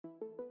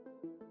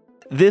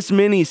This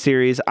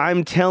mini-series,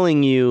 I'm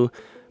telling you,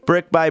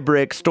 brick by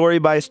brick, story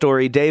by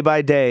story, day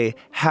by day,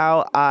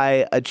 how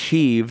I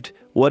achieved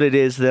what it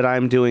is that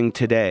I'm doing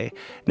today.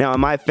 Now,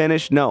 am I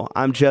finished? No,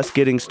 I'm just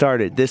getting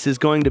started. This is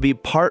going to be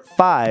part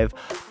 5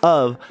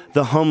 of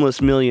The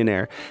Homeless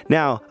Millionaire.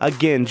 Now,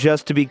 again,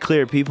 just to be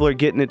clear, people are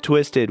getting it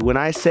twisted. When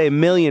I say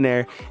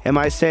millionaire, am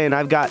I saying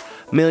I've got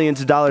millions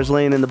of dollars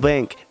laying in the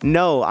bank?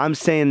 No, I'm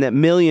saying that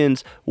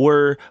millions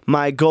were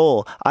my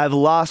goal. I've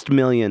lost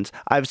millions.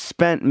 I've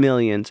spent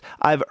millions.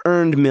 I've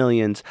earned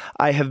millions.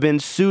 I have been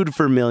sued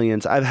for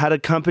millions. I've had a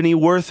company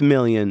worth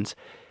millions.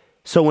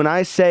 So when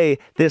I say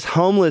this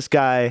homeless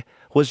guy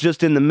was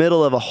just in the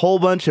middle of a whole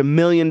bunch of $1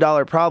 million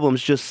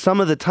problems just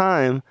some of the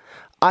time,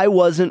 I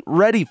wasn't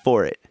ready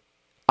for it.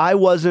 I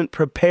wasn't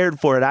prepared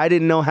for it. I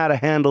didn't know how to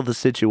handle the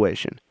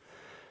situation.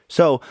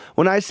 So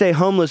when I say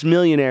homeless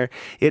millionaire,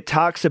 it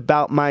talks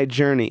about my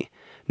journey.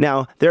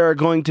 Now, there are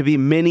going to be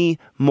many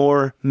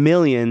more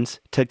millions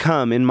to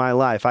come in my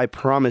life. I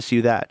promise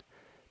you that.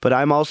 But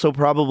I'm also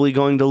probably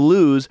going to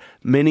lose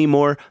many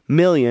more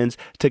millions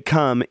to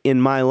come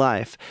in my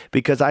life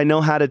because I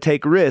know how to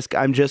take risk.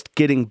 I'm just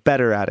getting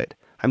better at it.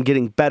 I'm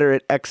getting better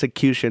at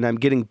execution. I'm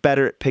getting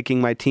better at picking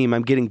my team.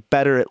 I'm getting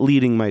better at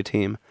leading my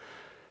team.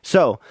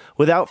 So,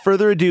 without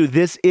further ado,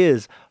 this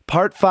is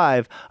part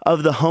 5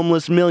 of The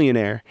Homeless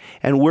Millionaire,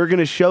 and we're going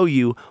to show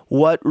you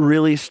what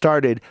really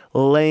started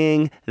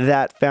laying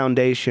that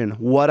foundation,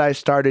 what I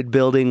started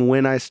building,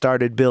 when I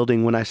started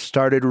building, when I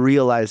started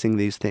realizing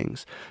these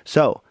things.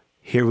 So,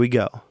 here we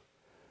go.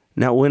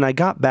 Now, when I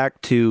got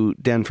back to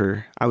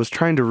Denver, I was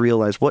trying to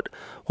realize what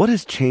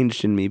has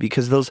changed in me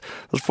because those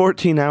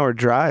 14-hour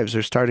drives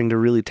are starting to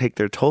really take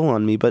their toll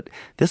on me, but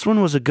this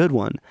one was a good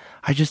one.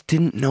 I just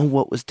didn't know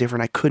what was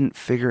different. I couldn't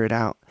figure it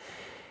out.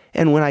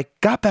 And when I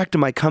got back to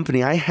my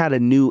company, I had a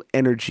new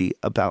energy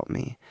about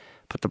me.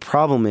 But the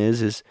problem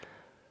is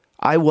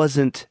I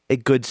wasn't a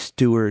good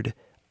steward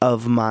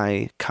of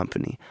my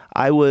company.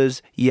 I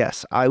was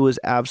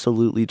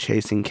absolutely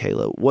chasing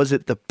Kayla. Was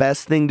it the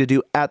best thing to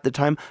do at the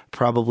time?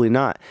 Probably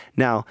not.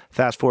 Now,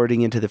 fast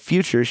forwarding into the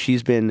future,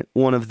 she's been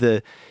one of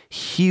the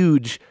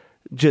huge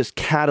just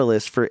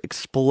catalysts for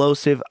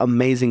explosive,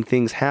 amazing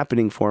things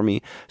happening for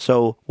me.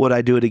 So would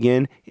I do it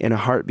again? In a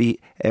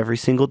heartbeat every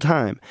single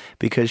time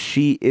because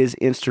she is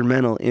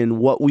instrumental in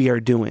what we are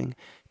doing.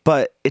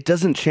 But it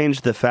doesn't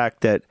change the fact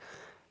that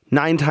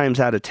 9 times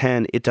out of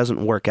 10, it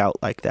doesn't work out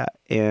like that.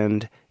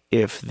 And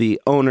if the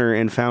owner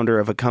and founder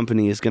of a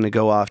company is going to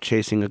go off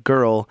chasing a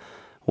girl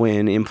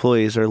when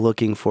employees are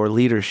looking for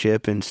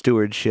leadership and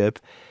stewardship,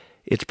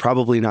 it's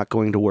probably not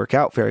going to work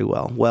out very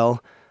well.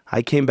 Well,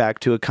 I came back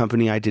to a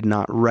company I did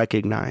not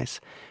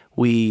recognize.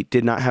 We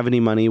did not have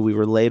any money. We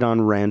were late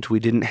on rent. We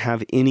didn't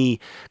have any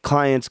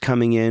clients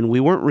coming in.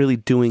 We weren't really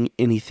doing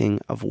anything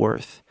of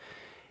worth.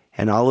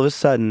 And all of a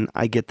sudden,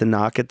 I get the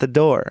knock at the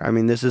door. I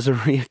mean, this is a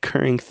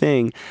reoccurring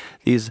thing.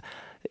 These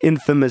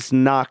infamous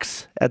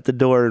knocks at the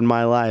door in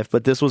my life,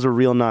 but this was a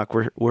real knock.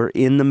 We're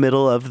in the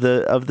middle of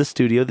the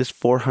studio, this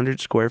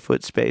 400 square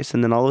foot space,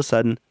 and then all of a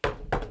sudden,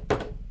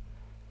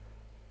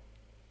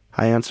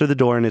 I answer the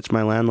door, and it's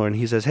my landlord,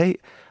 and he says, "Hey,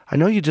 I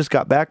know you just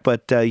got back,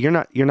 but you're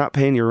not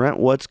paying your rent.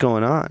 What's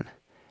going on?"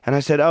 And I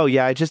said, "Oh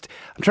yeah,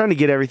 I'm trying to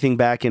get everything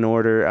back in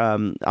order.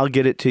 I'll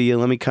get it to you.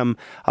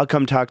 I'll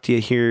come talk to you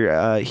here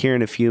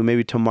in a few,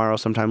 maybe tomorrow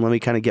sometime. Let me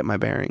kind of get my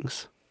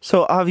bearings."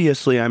 So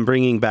obviously, I'm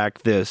bringing back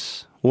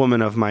this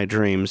woman of my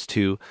dreams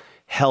to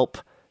help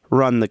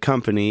run the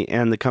company,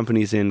 and the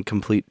company's in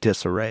complete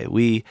disarray.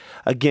 We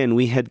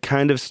had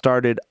kind of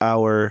started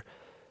our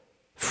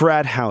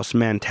frat house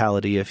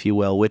mentality, if you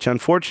will, which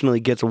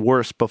unfortunately gets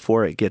worse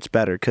before it gets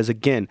better. Because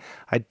again,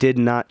 I did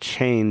not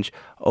change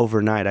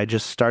overnight. I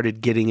just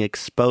started getting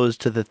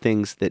exposed to the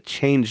things that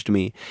changed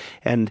me.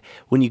 And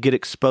when you get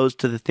exposed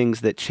to the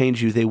things that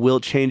change you, they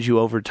will change you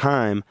over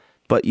time,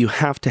 but you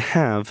have to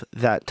have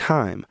that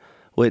time,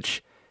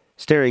 which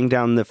staring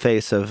down the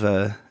face of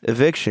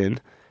eviction,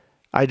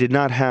 I did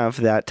not have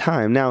that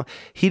time. Now,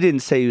 he didn't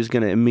say he was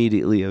going to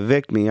immediately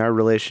evict me. Our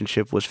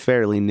relationship was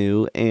fairly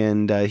new,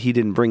 and he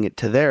didn't bring it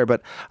to there,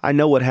 but I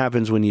know what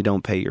happens when you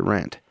don't pay your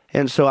rent.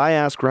 And so I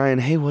asked Ryan,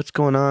 "Hey, what's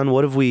going on?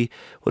 What have we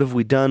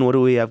done? What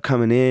do we have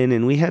coming in?"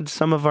 And we had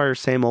some of our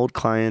same old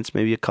clients,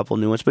 maybe a couple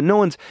new ones, but no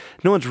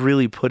one's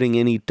really putting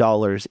any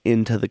dollars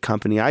into the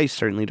company. I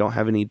certainly don't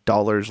have any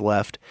dollars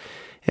left.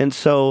 And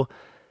so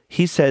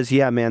he says,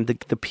 "Yeah, man,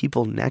 the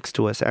people next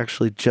to us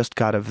actually just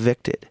got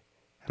evicted."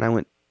 And I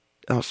went,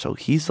 "Oh, so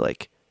he's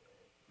like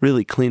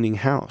really cleaning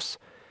house?"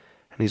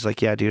 And he's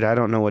like, "Yeah, dude, I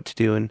don't know what to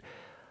do." And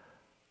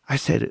I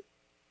said,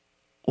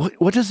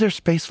 what does their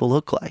space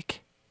look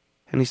like?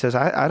 And he says,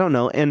 I don't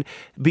know. And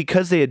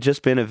because they had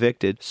just been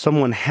evicted,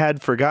 someone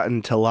had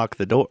forgotten to lock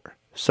the door.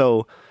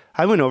 So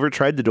I went over,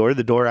 tried the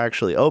door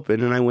actually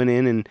opened, and I went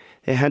in, and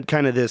it had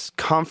kind of this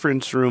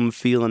conference room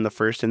feel in the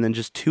first, and then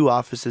just 2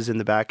 offices in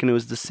the back, and it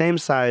was the same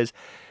size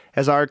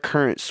as our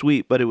current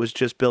suite, but it was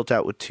just built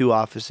out with 2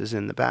 offices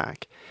in the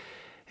back.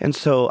 And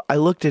so I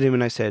looked at him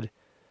and I said,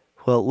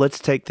 "Well, let's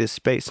take this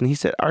space." And he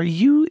said, "Are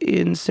you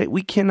insane?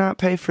 We cannot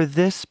pay for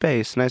this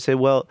space." And I said,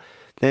 "Well,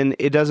 then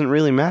it doesn't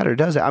really matter,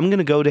 does it? I'm going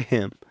to go to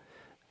him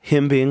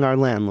being our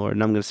landlord,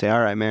 and I'm going to say,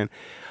 all right, man,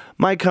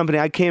 my company,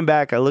 I came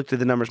back, I looked at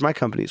the numbers, my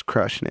company's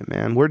crushing it,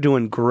 man. We're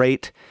doing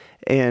great,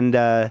 and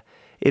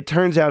it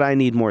turns out I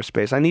need more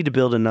space. I need to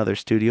build another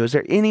studio. Is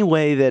there any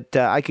way that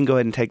I can go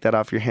ahead and take that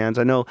off your hands?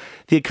 I know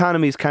the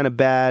economy is kind of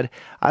bad.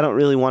 I don't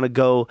really want to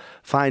go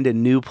find a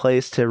new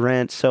place to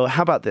rent. So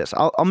how about this?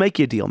 I'll make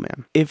you a deal,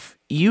 man. If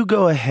you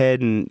go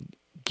ahead and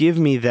give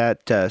me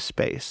that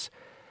space,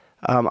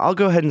 I'll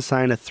go ahead and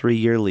sign a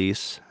 3-year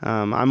lease.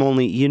 I'm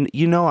only,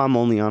 I'm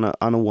only on a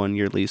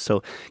 1-year lease, so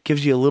it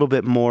gives you a little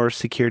bit more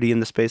security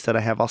in the space that I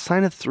have. I'll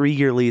sign a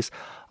 3-year lease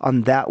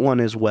on that one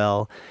as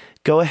well.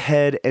 Go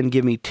ahead and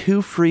give me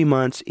 2 free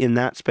months in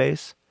that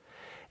space,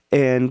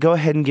 and go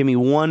ahead and give me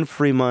 1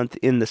 free month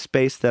in the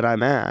space that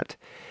I'm at,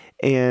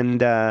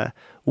 and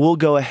we'll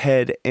go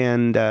ahead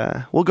and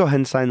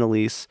sign the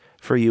lease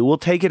for you. We'll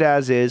take it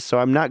as is, so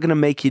I'm not going to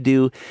make you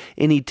do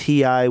any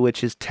TI,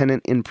 which is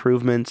tenant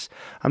improvements.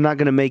 I'm not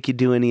going to make you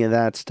do any of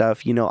that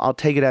stuff. I'll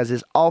take it as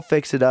is. I'll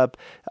fix it up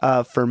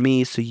for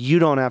me, so you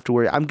don't have to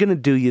worry. I'm going to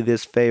do you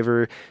this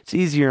favor. It's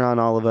easier on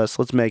all of us.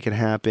 Let's make it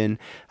happen.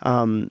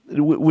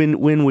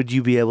 When would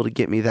you be able to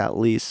get me that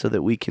lease so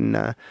that we can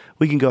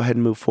go ahead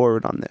and move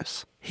forward on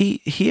this?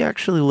 He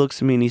actually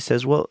looks at me and he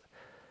says, well,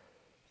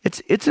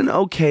 it's an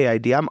okay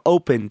idea. I'm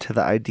open to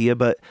the idea,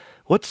 but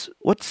what's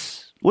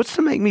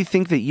to make me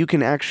think that you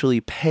can actually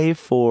pay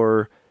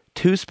for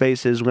 2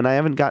 spaces when I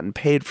haven't gotten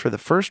paid for the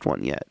first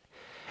one yet?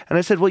 And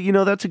I said,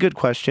 well, that's a good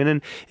question.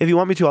 And if you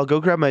want me to, I'll go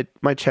grab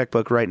my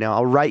checkbook right now.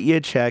 I'll write you a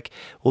check.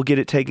 We'll get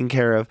it taken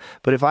care of.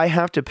 But if I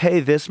have to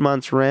pay this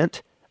month's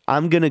rent,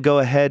 I'm going to go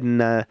ahead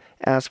and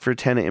ask for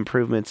tenant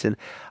improvements. And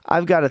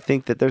I've got to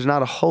think that there's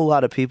not a whole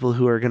lot of people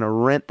who are going to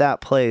rent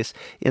that place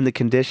in the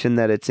condition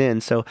that it's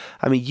in. So,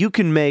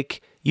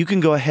 you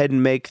can go ahead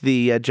and make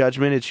the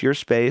judgment. It's your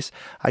space.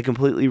 I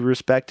completely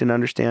respect and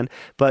understand.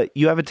 But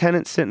you have a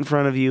tenant sit in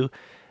front of you.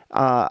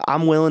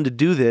 I'm willing to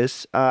do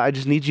this. I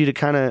just need you to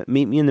kind of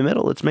meet me in the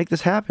middle. Let's make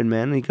this happen,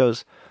 man. And he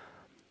goes,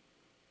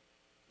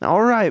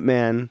 all right,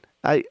 man.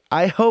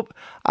 I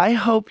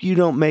hope you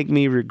don't make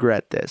me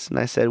regret this. And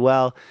I said,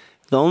 well,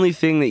 the only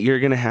thing that you're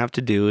going to have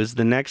to do is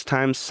the next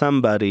time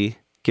somebody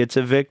gets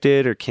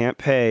evicted or can't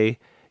pay,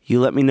 you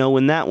let me know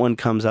when that one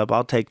comes up.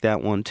 I'll take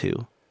that one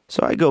too.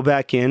 So I go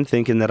back in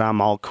thinking that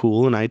I'm all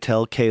cool, and I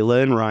tell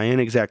Kayla and Ryan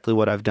exactly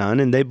what I've done,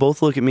 and they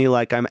both look at me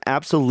like I'm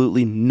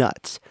absolutely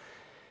nuts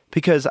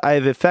because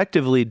I've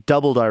effectively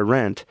doubled our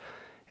rent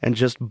and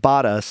just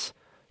bought us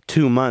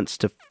 2 months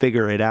to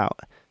figure it out.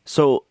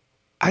 So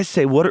I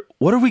say, what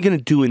are we going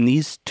to do in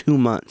these 2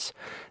 months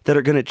that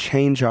are going to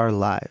change our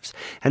lives?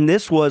 And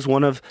this was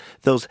one of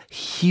those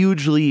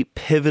hugely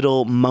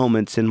pivotal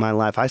moments in my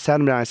life. I sat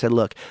him down and I said,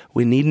 look,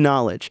 we need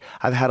knowledge.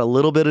 I've had a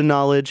little bit of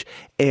knowledge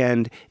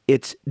and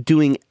it's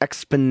doing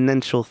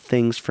exponential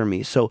things for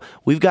me. So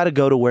we've got to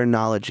go to where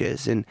knowledge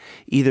is. And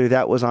either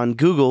that was on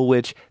Google,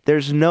 which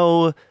there's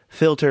no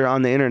filter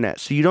on the internet,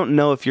 so you don't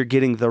know if you're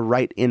getting the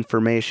right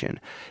information.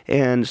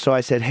 And so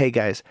I said, hey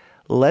guys,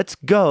 let's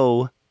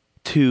go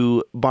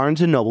to Barnes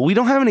 & Noble. We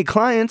don't have any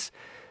clients,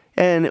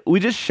 and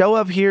we just show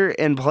up here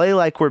and play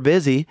like we're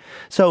busy.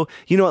 So,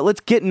 you know what?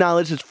 Let's get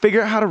knowledge. Let's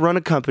figure out how to run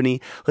a company.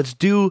 Let's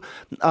do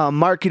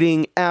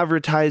marketing,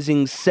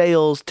 advertising,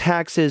 sales,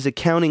 taxes,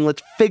 accounting.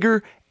 Let's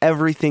figure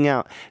everything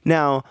out.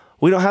 Now,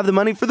 we don't have the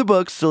money for the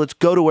books, so let's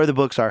go to where the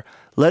books are.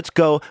 Let's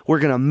go. We're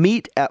going to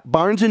meet at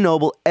Barnes &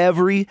 Noble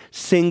every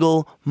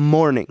single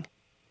morning,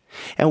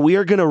 and we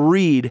are going to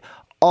read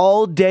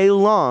all day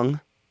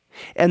long.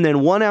 And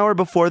then 1 hour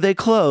before they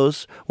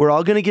close, we're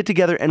all going to get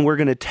together and we're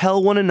going to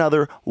tell one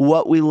another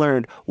what we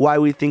learned, why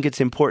we think it's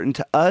important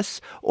to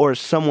us or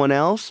someone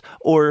else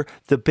or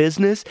the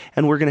business.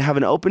 And we're going to have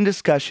an open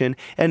discussion.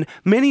 And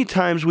many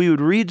times we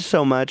would read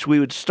so much, we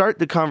would start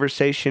the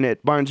conversation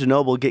at Barnes &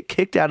 Noble, get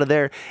kicked out of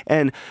there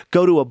and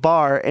go to a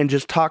bar and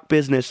just talk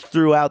business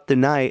throughout the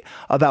night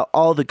about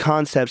all the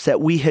concepts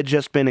that we had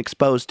just been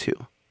exposed to.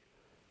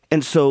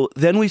 And so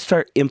then we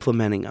start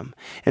implementing them.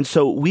 And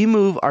so we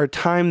move our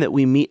time that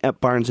we meet at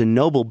Barnes &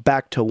 Noble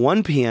back to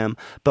 1 p.m.,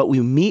 but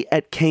we meet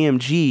at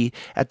KMG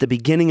at the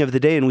beginning of the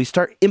day, and we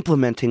start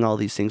implementing all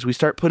these things. We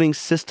start putting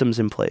systems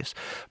in place,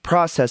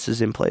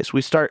 processes in place.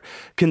 We start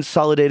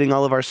consolidating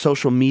all of our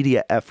social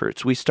media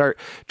efforts. We start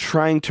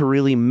trying to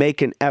really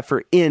make an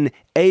effort in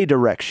a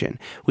direction.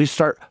 We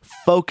start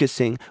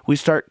focusing. We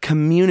start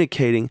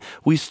communicating.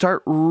 We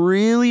start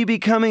really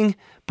becoming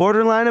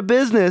borderline a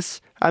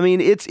business. I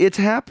mean, it's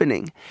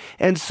happening.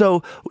 And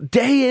so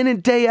day in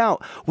and day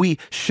out, we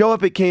show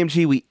up at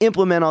KMG, we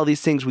implement all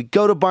these things, we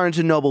go to Barnes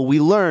 & Noble, we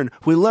learn,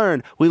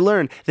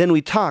 then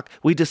we talk,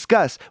 we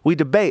discuss, we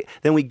debate,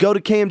 then we go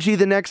to KMG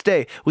the next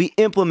day, we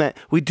implement,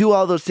 we do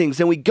all those things,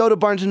 then we go to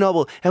Barnes &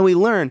 Noble and we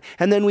learn,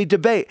 and then we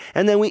debate,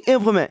 and then we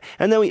implement,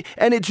 and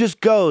it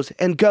just goes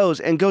and goes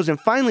and goes. And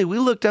finally we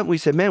looked up and we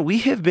said, man, we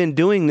have been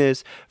doing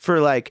this for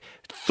like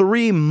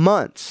 3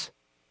 months.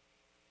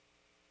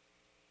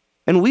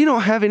 And we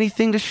don't have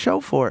anything to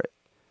show for it.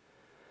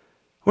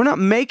 We're not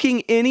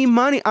making any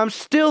money. I'm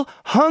still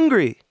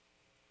hungry.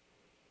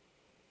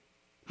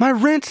 My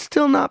rent's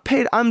still not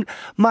paid.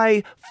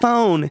 My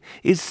phone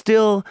is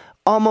still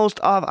almost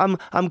off.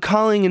 I'm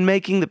calling and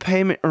making the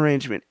payment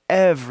arrangement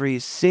every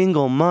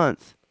single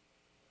month.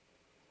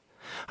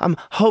 I'm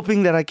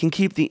hoping that I can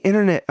keep the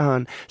internet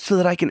on so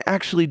that I can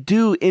actually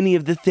do any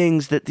of the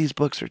things that these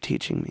books are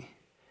teaching me.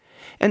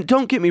 And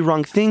don't get me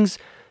wrong, things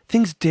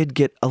did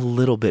get a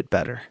little bit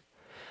better.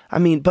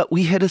 But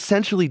we had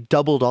essentially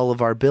doubled all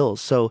of our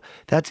bills, so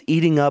that's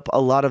eating up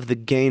a lot of the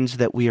gains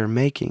that we are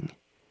making.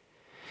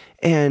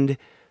 And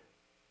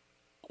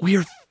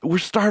we're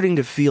starting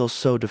to feel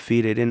so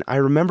defeated. And I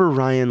remember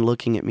Ryan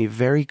looking at me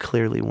very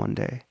clearly one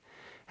day,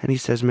 and he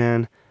says,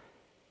 "Man,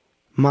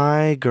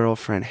 my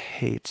girlfriend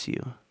hates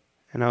you."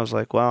 And I was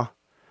like, well,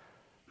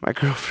 my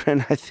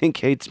girlfriend, I think,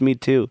 hates me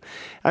too.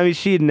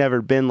 She had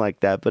never been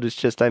like that, but it's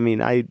just,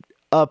 I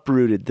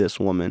uprooted this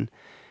woman,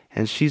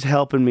 and she's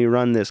helping me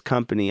run this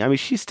company.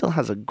 She still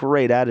has a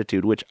great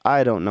attitude, which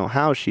I don't know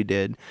how she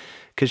did,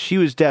 because she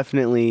was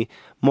definitely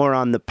more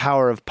on the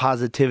power of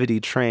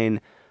positivity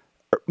train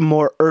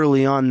more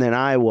early on than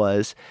I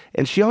was.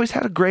 And she always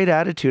had a great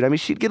attitude.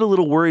 She'd get a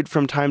little worried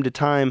from time to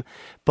time,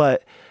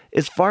 but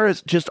as far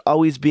as just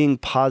always being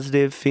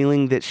positive,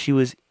 feeling that she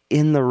was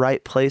in the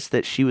right place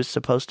that she was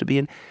supposed to be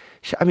in,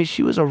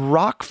 she was a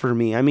rock for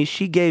me.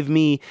 She gave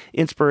me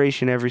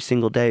inspiration every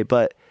single day,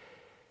 but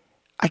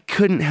I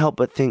couldn't help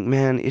but think,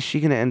 man, is she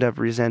going to end up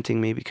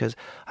resenting me because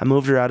I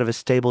moved her out of a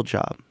stable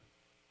job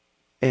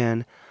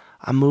and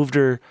I moved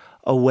her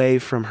away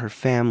from her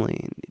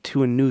family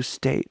to a new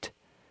state?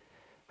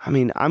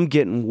 I'm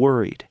getting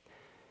worried.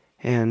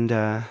 And,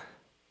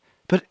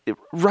 but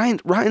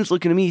Ryan's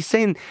looking at me, he's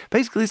saying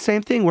basically the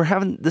same thing. We're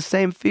having the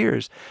same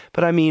fears.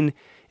 But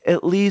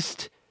at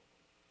least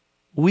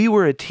we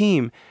were a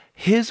team.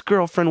 His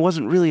girlfriend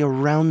wasn't really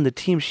around the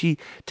team. She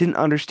didn't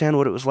understand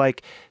what it was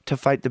like to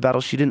fight the battle.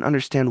 She didn't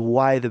understand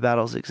why the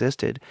battles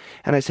existed.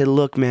 And I said,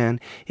 look, man,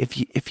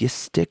 if you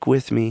stick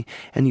with me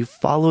and you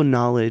follow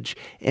knowledge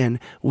and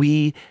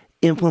we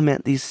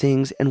implement these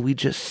things and we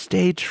just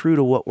stay true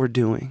to what we're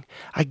doing,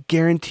 I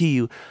guarantee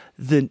you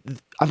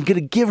I'm going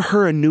to give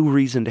her a new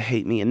reason to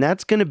hate me. And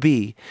that's going to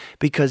be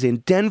because in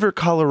Denver,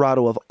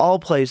 Colorado, of all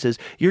places,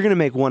 you're going to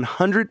make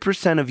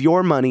 100% of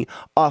your money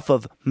off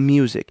of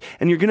music.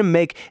 And you're going to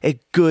make a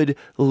good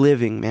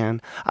living, man.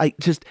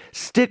 Just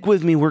stick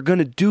with me. We're going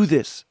to do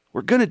this.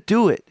 We're going to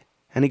do it.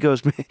 And he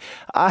goes,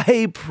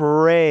 I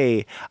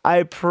pray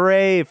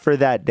for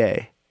that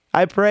day.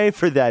 I pray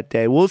for that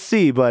day. We'll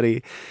see,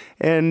 buddy.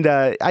 And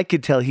I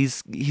could tell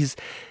he's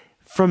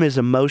from his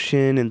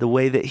emotion and the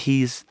way that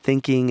he's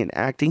thinking and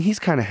acting, he's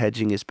kind of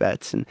hedging his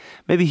bets, and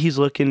maybe he's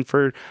looking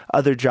for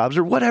other jobs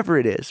or whatever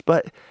it is,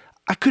 but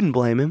I couldn't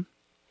blame him.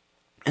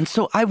 And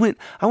so I went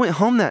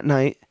home that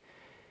night,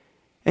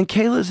 and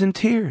Kayla's in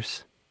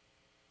tears.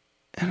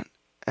 And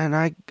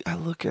I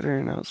look at her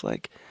and I was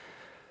like,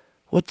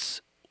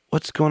 what's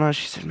going on?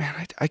 She said, man,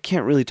 I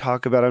can't really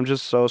talk about it. I'm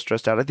just so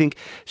stressed out. I think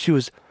she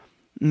was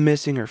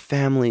missing her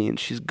family and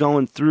she's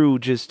going through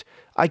just,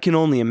 I can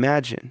only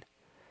imagine.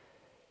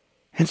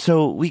 And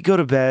so we go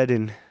to bed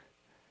and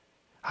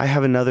I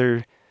have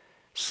another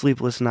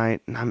sleepless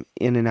night and I'm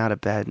in and out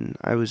of bed, and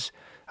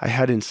I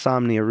had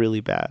insomnia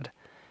really bad.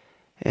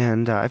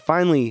 And I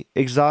finally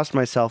exhaust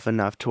myself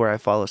enough to where I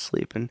fall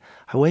asleep, and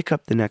I wake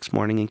up the next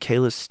morning and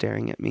Kayla's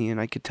staring at me, and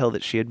I could tell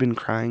that she had been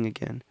crying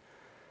again.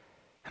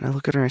 And I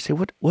look at her and I say,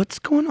 what's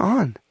going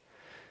on?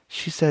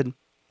 She said,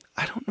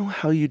 I don't know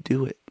how you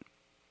do it.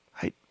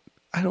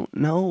 I don't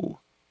know.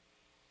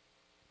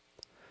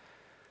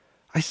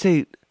 I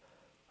say,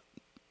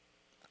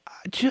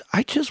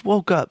 I just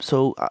woke up,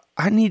 so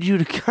I need you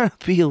to kind of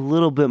be a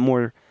little bit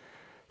more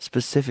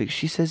specific.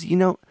 She says,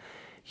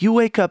 you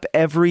wake up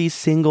every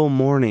single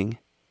morning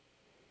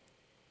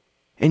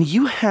and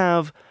you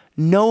have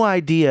no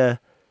idea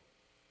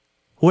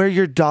where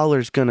your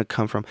dollar's going to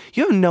come from.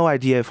 You have no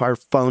idea if our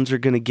phones are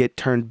going to get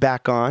turned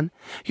back on.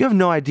 You have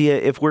no idea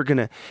if we're going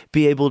to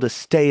be able to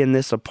stay in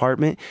this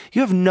apartment.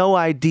 You have no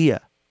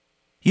idea.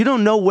 You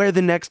don't know where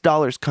the next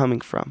dollar's coming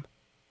from.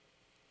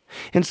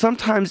 And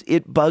sometimes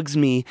it bugs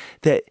me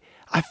that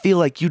I feel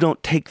like you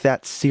don't take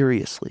that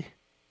seriously.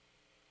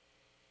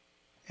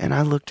 And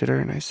I looked at her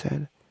and I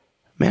said,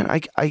 man,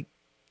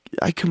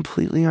 I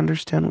completely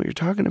understand what you're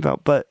talking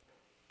about, but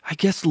I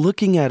guess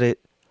looking at it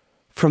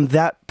from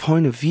that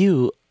point of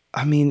view,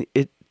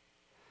 it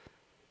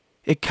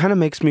kind of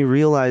makes me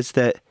realize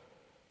that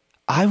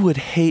I would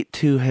hate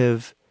to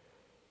have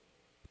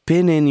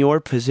been in your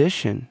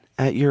position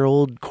at your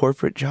old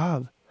corporate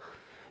job.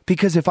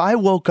 Because if I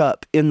woke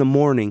up in the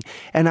morning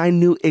and I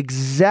knew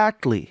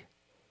exactly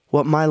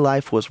what my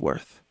life was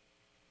worth,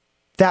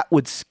 that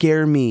would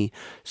scare me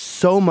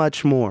so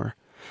much more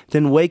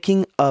than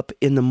waking up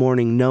in the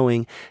morning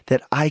knowing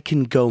that I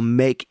can go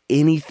make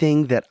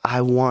anything that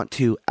I want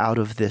to out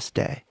of this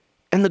day.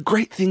 And the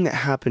great thing that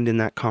happened in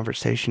that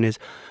conversation is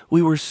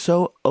we were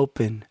so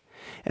open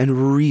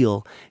and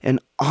real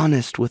and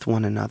honest with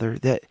one another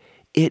that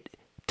it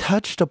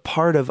touched a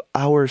part of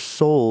our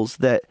souls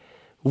that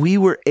we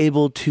were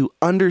able to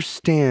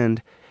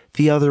understand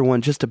the other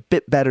one just a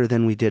bit better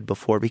than we did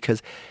before,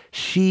 because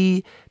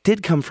she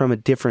did come from a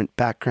different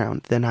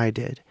background than I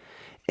did.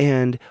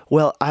 And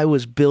while I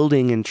was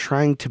building and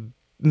trying to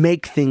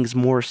make things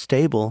more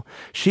stable,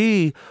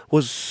 she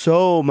was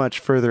so much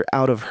further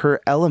out of her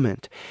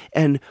element.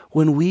 And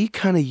when we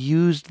kind of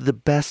used the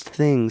best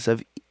things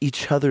of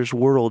each other's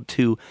world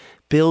to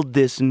build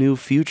this new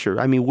future,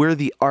 I mean, we're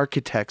the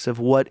architects of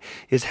what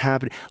is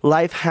happening.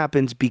 Life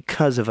happens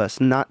because of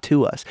us, not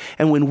to us.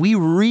 And when we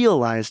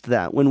realized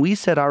that, when we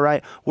said, all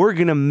right, we're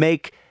going to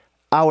make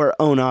our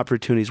own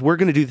opportunities, we're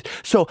going to do this.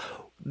 So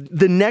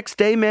the next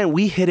day, man,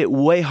 we hit it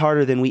way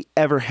harder than we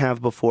ever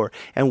have before.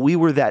 And we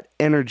were that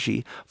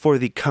energy for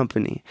the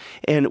company.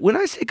 And when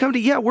I say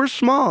company, yeah, we're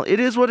small. It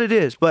is what it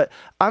is. But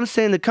I'm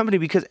saying the company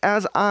because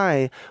as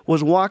I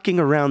was walking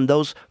around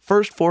those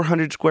first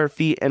 400 square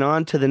feet and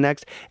on to the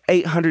next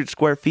 800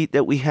 square feet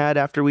that we had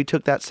after we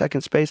took that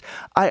second space,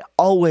 I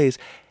always,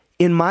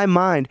 in my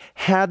mind,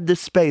 had the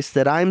space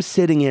that I'm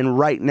sitting in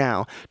right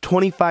now,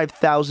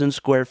 25,000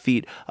 square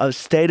feet of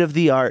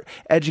state-of-the-art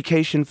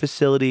education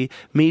facility,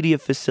 media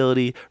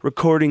facility,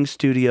 recording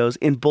studios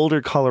in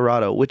Boulder,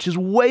 Colorado, which is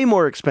way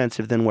more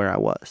expensive than where I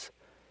was.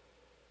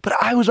 But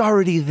I was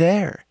already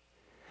there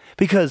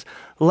because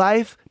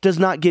life does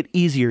not get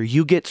easier.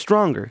 You get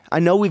stronger. I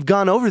know we've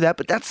gone over that,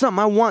 but that's something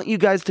I want you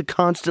guys to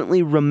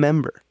constantly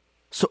remember.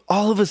 So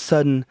all of a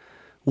sudden,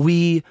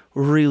 we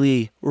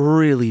really,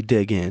 really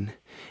dig in.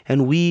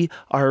 And we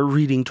are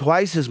reading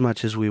twice as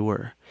much as we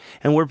were.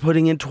 And we're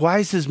putting in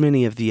twice as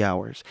many of the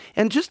hours.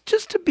 And just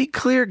to be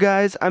clear,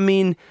 guys, I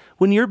mean,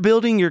 when you're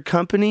building your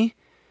company,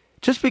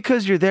 just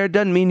because you're there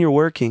doesn't mean you're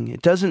working.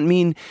 It doesn't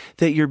mean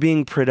that you're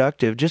being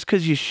productive. Just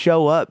because you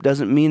show up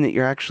doesn't mean that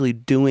you're actually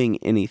doing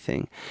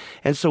anything.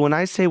 And so when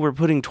I say we're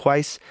putting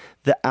twice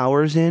the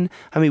hours in,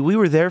 I mean, we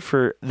were there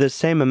for the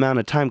same amount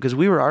of time because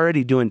we were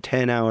already doing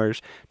 10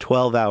 hours,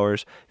 12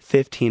 hours,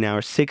 15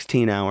 hours,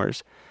 16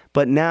 hours.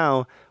 But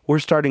now we're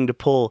starting to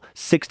pull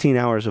 16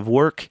 hours of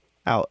work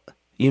out.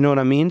 You know what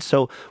I mean?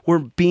 So we're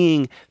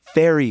being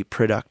very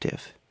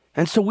productive.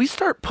 And so we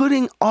start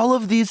putting all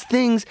of these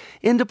things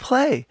into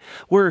play.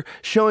 We're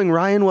showing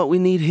Ryan what we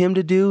need him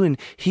to do, and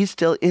he's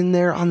still in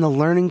there on the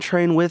learning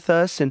train with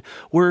us, and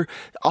we're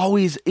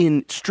always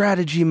in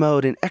strategy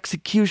mode and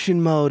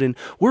execution mode, and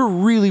we're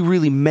really,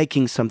 really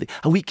making something.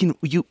 We can,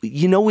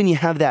 you know, when you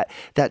have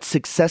that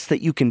success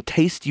that you can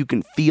taste, you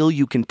can feel,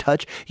 you can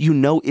touch, you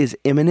know is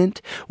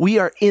imminent, we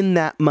are in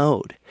that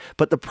mode.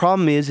 But the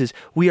problem is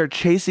we are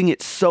chasing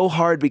it so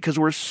hard because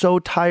we're so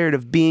tired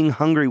of being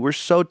hungry. We're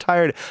so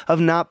tired of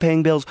not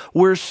paying bills.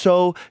 We're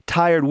so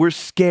tired. We're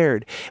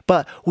scared.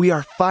 But we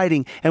are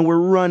fighting and we're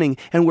running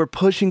and we're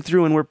pushing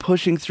through and we're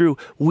pushing through.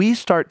 We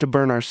start to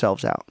burn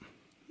ourselves out.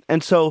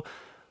 And so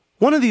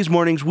one of these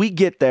mornings we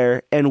get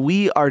there and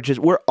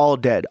we're all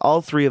dead.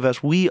 All three of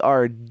us, we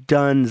are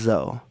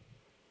donezo.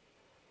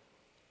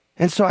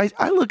 And so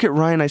I look at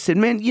Ryan, I said,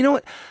 man, you know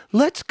what?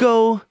 Let's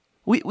go.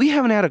 We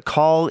haven't had a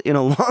call in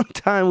a long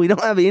time. We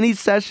don't have any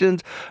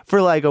sessions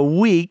for like a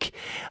week.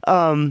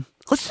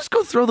 Let's just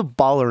go throw the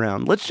ball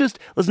around. Let's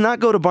not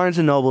go to Barnes &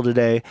 Noble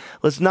today.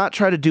 Let's not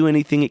try to do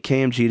anything at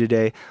KMG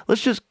today.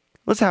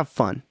 Let's have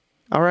fun.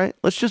 All right?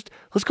 Let's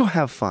go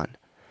have fun.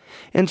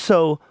 And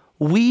so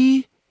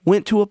we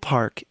went to a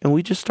park and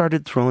we just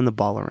started throwing the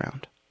ball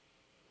around.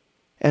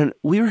 And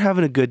we were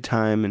having a good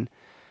time and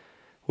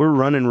we're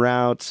running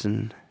routes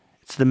and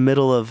it's the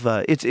middle of,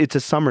 it's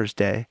a summer's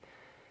day.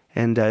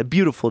 And a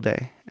beautiful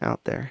day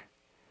out there.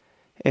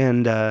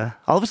 And all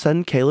of a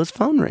sudden, Kayla's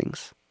phone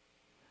rings.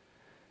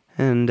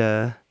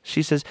 And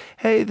she says,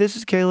 hey, this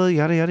is Kayla,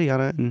 yada, yada,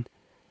 yada. And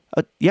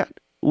yeah,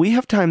 we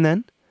have time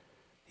then.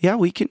 Yeah,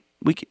 we can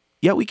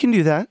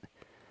do that.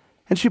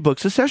 And she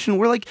books a session.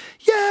 We're like,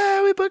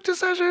 yeah, we booked a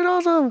session,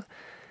 awesome.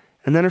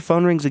 And then her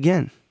phone rings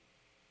again.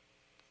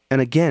 And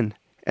again.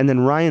 And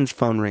then Ryan's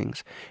phone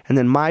rings, and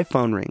then my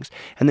phone rings,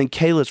 and then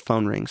Kayla's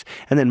phone rings,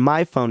 and then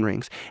my phone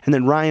rings, and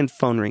then Ryan's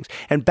phone rings,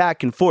 and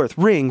back and forth,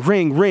 ring,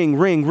 ring, ring,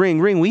 ring, ring,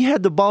 ring. We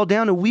had the ball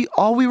down, and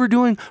all we were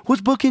doing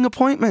was booking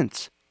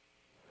appointments.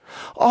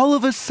 All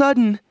of a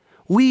sudden,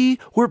 we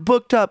were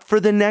booked up for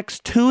the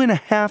next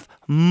 2.5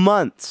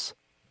 months.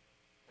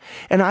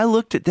 And I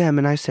looked at them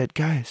and I said,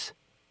 guys,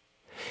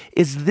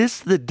 is this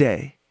the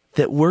day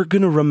that we're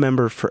going to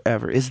remember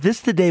forever? Is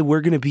this the day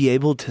we're going to be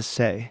able to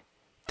say,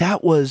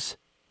 that was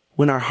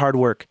when our hard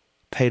work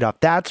paid off?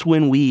 That's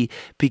when we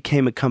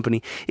became a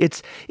company.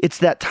 It's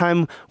that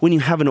time when you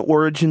have an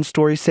origin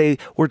story, say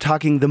we're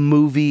talking the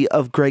movie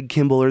of Greg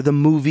Kimball or the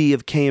movie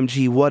of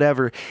KMG,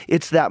 whatever.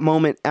 It's that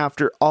moment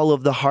after all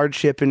of the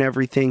hardship and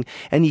everything,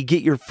 and you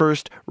get your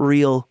first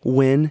real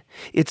win.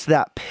 It's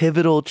that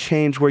pivotal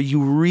change where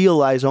you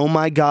realize, oh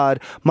my God,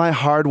 my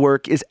hard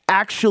work is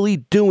actually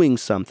doing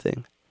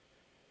something.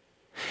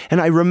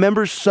 And I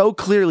remember so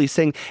clearly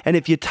saying, and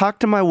if you talk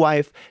to my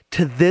wife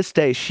to this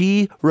day,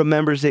 she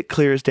remembers it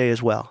clear as day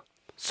as well.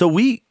 So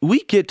we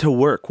get to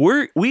work.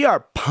 We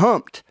are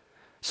pumped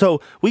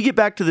So we get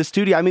back to the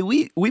studio. I mean,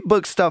 we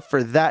booked stuff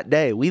for that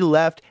day. We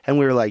left and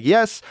we were like,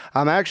 yes,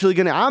 I'm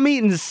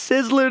eating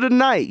Sizzler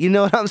tonight. You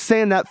know what I'm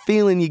saying? That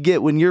feeling you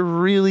get when you're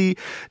really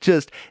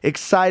just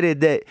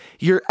excited that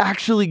you're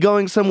actually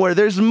going somewhere.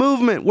 There's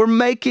movement. We're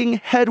making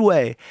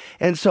headway.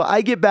 And so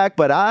I get back,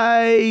 but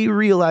I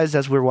realized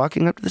as we're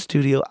walking up to the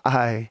studio,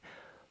 I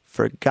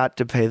forgot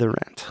to pay the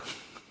rent.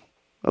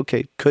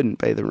 Okay, couldn't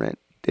pay the rent.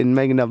 Didn't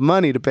make enough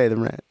money to pay the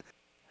rent.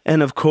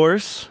 And of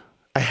course,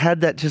 I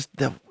had that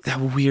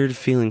weird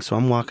feeling. So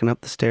I'm walking up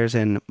the stairs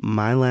and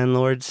my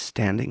landlord's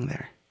standing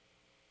there.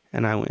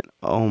 And I went,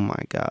 oh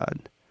my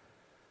God.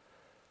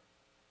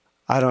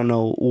 I don't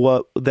know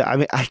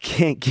I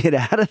can't get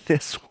out of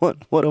this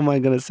one. What am I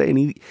going to say?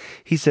 And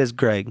he says,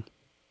 Greg,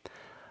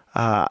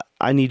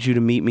 I need you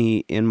to meet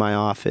me in my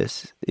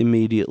office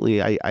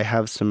immediately. I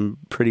have some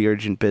pretty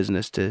urgent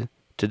business to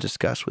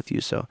discuss with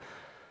you. So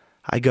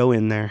I go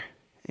in there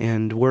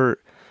and Kayla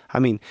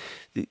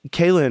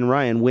and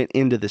Ryan went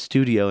into the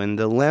studio and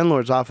the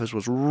landlord's office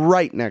was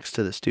right next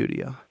to the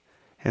studio.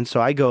 And so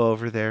I go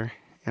over there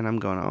and I'm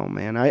going, oh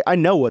man, I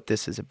know what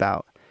this is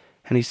about.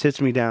 And he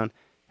sits me down.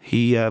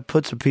 He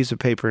puts a piece of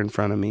paper in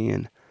front of me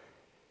and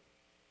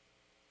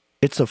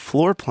it's a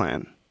floor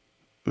plan.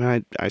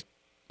 And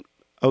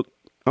oh,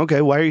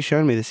 okay, why are you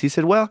showing me this? He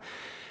said, well,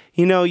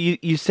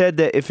 you said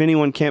that if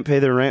anyone can't pay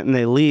their rent and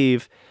they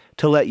leave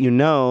to let you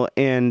know.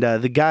 And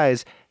the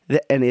guys...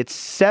 And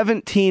it's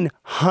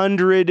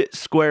 1,700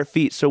 square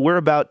feet. So we're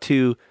about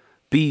to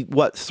be,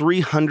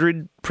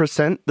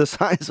 300% the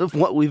size of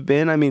what we've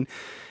been? I mean,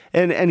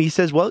 and he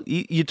says, well,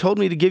 you told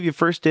me to give you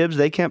first dibs.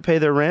 They can't pay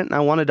their rent. And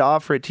I wanted to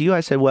offer it to you. I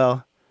said,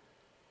 well,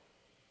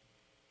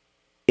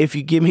 if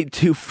you give me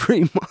 2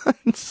 free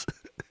months.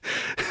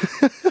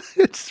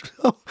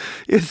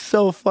 It's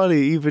so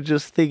funny even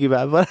just thinking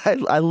about it. But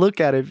I look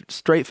at it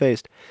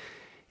straight-faced.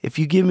 If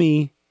you give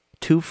me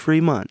 2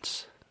 free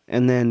months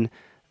and then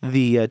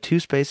the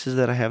 2 spaces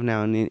that I have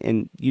now,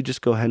 and you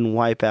just go ahead and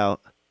wipe out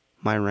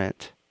my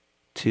rent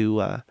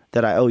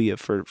that I owe you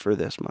for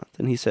this month.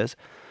 And he says,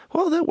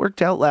 well, that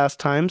worked out last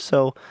time,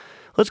 so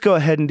let's go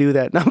ahead and do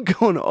that. And I'm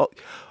going, oh,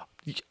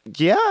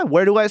 yeah,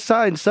 where do I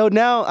sign? So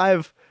now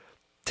I've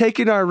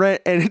taken our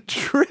rent and it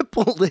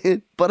tripled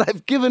it, but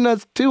I've given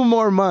us 2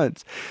 more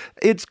months.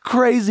 It's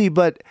crazy,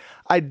 but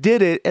I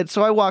did it. And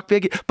so I walked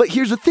back. But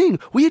here's the thing.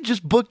 We had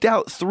just booked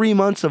out 3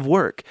 months of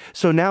work.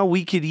 So now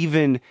we could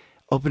even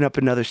open up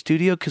another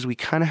studio because we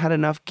kind of had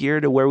enough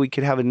gear to where we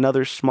could have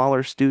another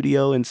smaller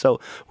studio. And so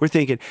we're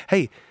thinking,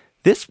 hey,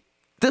 this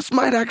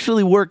might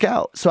actually work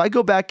out. So I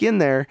go back in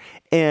there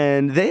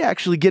and they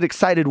actually get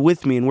excited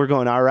with me and we're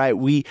going, all right,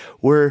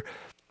 we're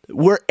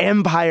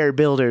empire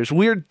builders.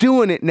 We're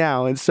doing it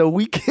now. And so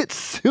we get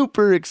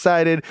super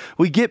excited.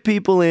 We get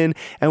people in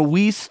and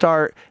we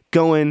start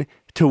going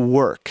to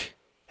work.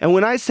 And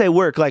when I say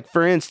work, like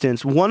for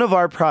instance, one of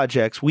our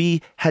projects,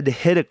 we had to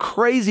hit a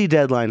crazy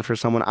deadline for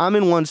someone. I'm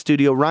in one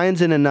studio,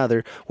 Ryan's in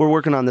another. We're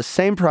working on the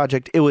same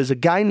project. It was a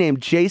guy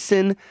named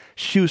Jason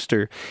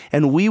Schuster,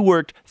 and we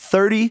worked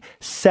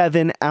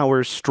 37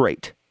 hours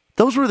straight.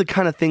 Those were the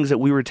kind of things that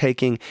we were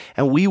taking,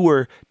 and we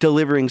were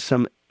delivering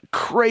some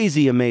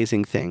crazy,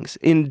 amazing things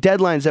in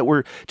deadlines that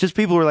were just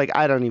people were like,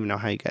 I don't even know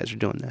how you guys are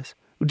doing this.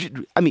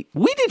 I mean,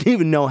 we didn't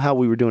even know how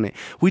we were doing it.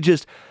 We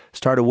just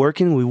started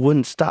working. We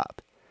wouldn't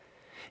stop.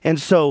 And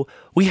so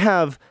we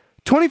have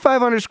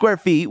 2,500 square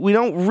feet. We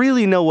don't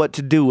really know what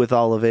to do with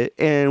all of it,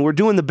 and we're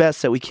doing the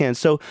best that we can.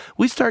 So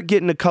we start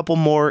getting a couple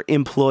more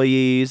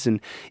employees and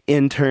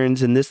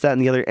interns and this, that,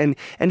 and the other. And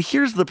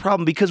here's the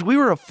problem. Because we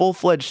were a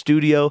full-fledged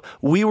studio,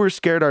 we were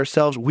scared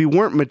ourselves. We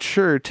weren't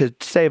mature to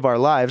save our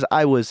lives.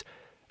 I was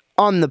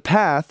on the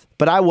path,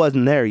 but I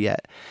wasn't there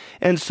yet.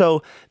 And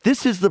so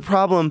this is the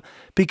problem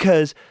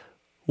because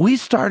we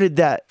started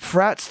that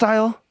frat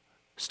style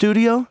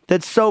studio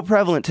that's so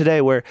prevalent today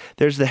where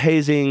there's the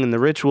hazing and the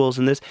rituals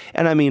and this.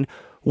 And I mean,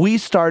 we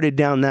started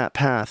down that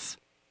path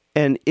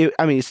and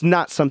it's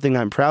not something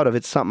I'm proud of.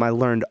 It's something I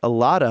learned a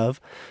lot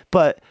of,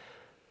 but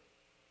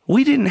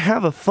we didn't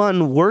have a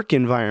fun work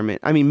environment.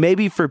 I mean,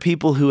 maybe for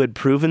people who had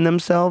proven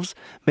themselves,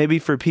 maybe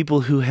for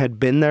people who had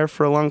been there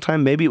for a long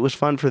time, maybe it was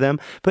fun for them,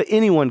 but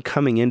anyone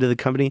coming into the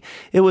company,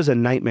 it was a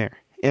nightmare.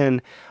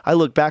 And I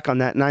look back on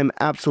that and I'm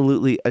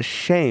absolutely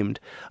ashamed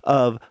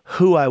of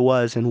who I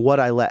was and what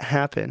I let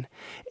happen.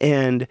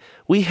 And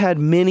we had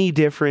many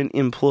different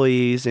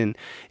employees and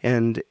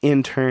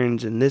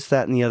interns and this,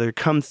 that, and the other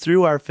come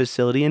through our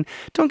facility. And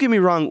don't get me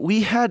wrong,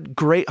 we had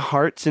great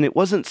hearts and it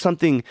wasn't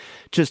something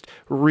just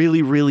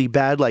really, really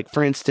bad. Like,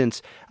 for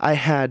instance, I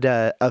had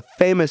a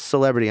famous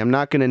celebrity, I'm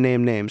not going to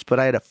name names, but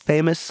I had a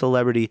famous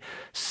celebrity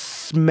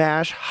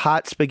smash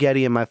hot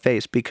spaghetti in my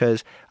face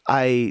because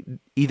I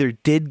either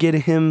did get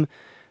him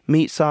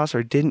meat sauce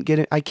or didn't get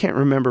it. I can't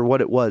remember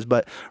what it was,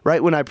 but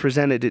right when I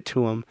presented it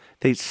to them,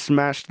 they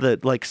smashed the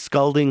like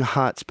scalding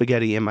hot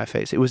spaghetti in my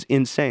face. It was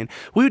insane.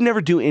 We would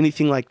never do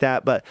anything like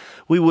that, but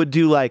we would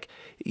do like,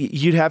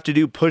 you'd have to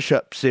do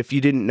push-ups if you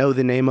didn't know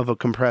the name of a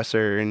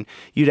compressor, and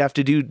you'd have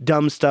to do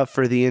dumb stuff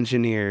for the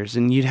engineers,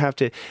 and you'd have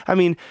to, I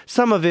mean,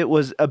 some of it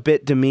was a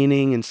bit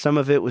demeaning and some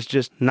of it was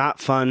just not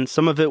fun.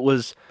 Some of it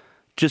was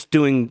just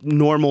doing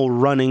normal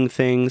running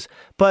things,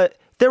 but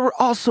there were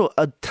also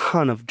a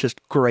ton of just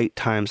great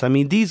times. I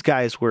mean, these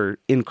guys were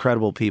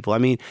incredible people. I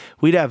mean,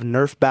 we'd have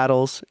Nerf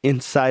battles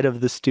inside of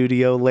the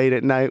studio late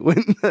at night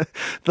when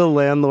the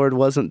landlord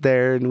wasn't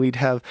there, and we'd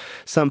have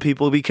some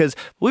people, because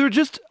we were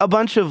just a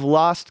bunch of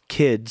lost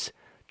kids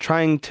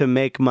trying to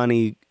make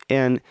money,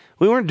 and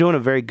we weren't doing a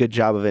very good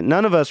job of it.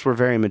 None of us were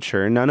very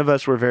mature. None of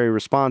us were very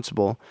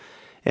responsible.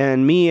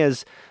 And me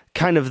as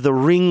kind of the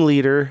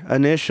ringleader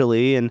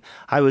initially, and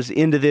I was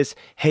into this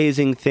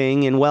hazing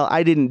thing, and well,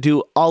 I didn't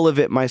do all of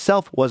it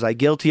myself. Was I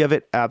guilty of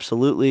it?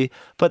 Absolutely.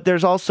 But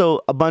there's also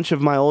a bunch of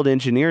my old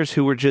engineers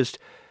who were just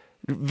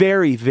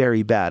very,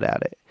 very bad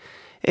at it.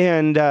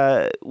 And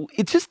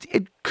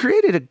it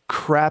created a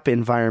crap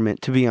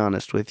environment, to be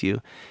honest with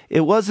you.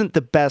 It wasn't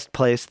the best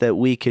place that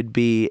we could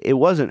be. It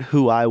wasn't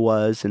who I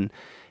was.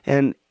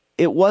 And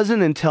it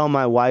wasn't until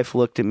my wife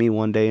looked at me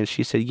one day and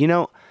she said, you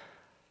know,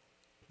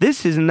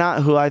 this is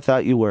not who I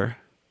thought you were.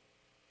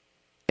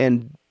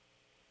 And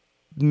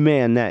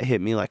man, that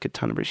hit me like a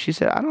ton of bricks. She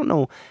said, I don't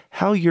know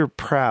how you're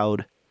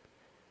proud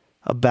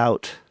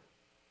about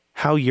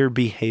how you're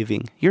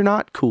behaving. You're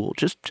not cool,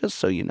 just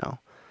so you know.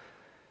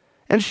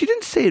 And she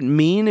didn't say it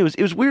mean. It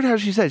was weird how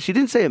she said it. She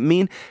didn't say it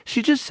mean.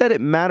 She just said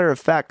it matter of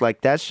fact, like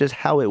that's just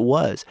how it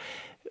was.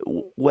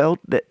 Well,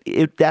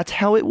 that's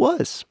how it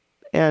was.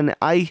 And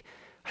I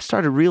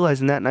started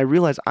realizing that, and I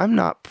realized I'm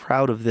not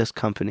proud of this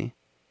company.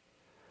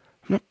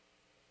 I'm not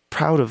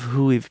proud of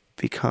who we've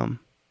become.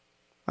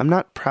 I'm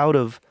not proud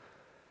of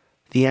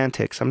the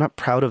antics. I'm not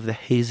proud of the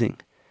hazing.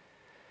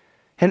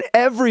 And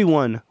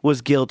everyone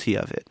was guilty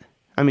of it.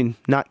 I mean,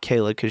 not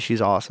Kayla because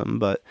she's awesome,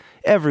 but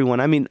everyone.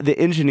 I mean, the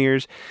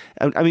engineers.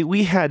 I mean,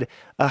 we had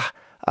a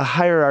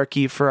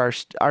hierarchy for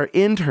our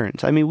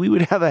interns. I mean, we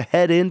would have a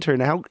head intern.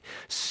 How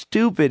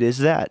stupid is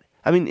that?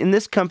 I mean, in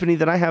this company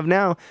that I have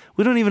now,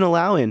 we don't even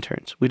allow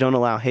interns. We don't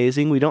allow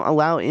hazing. We don't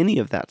allow any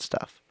of that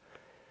stuff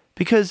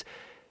because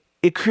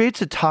it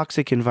creates a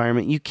toxic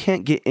environment. You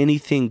can't get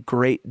anything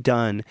great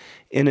done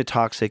in a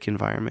toxic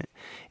environment.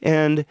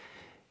 And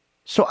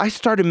so I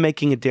started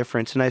making a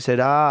difference, and I said,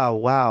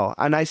 wow.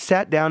 And I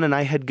sat down, and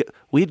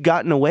we had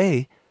gotten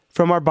away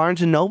from our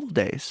Barnes & Noble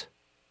days.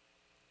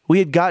 We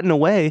had gotten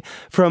away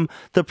from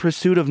the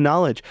pursuit of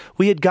knowledge.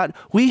 We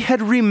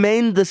had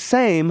remained the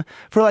same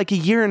for like a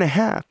year and a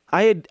half.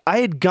 I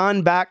had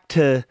gone back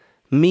to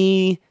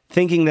me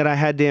thinking that I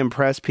had to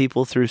impress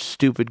people through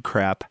stupid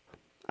crap.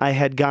 I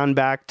had gone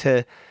back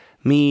to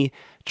me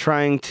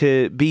trying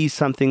to be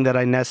something that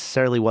I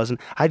necessarily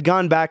wasn't. I'd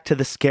gone back to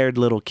the scared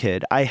little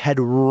kid. I had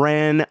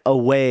ran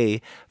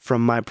away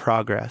from my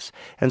progress.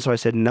 And so I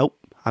said, nope,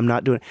 I'm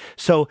not doing it.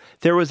 So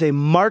there was a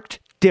marked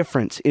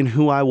difference in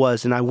who I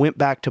was, and I went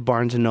back to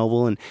Barnes &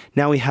 Noble, and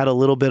now we had a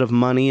little bit of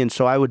money, and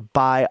so I would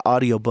buy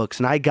audiobooks,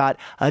 and I got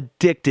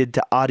addicted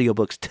to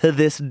audiobooks. To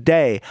this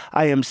day,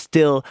 I am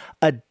still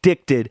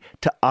addicted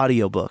to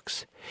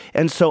audiobooks.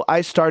 And so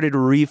I started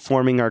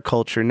reforming our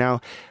culture.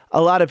 Now,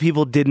 a lot of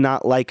people did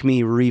not like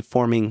me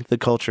reforming the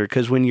culture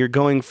because when you're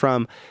going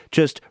from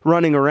just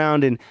running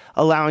around and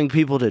allowing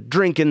people to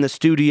drink in the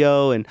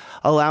studio and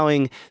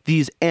allowing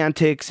these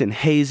antics and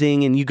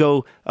hazing, and you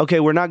go, okay,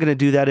 we're not going to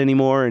do that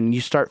anymore, and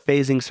you start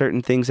phasing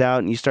certain things out,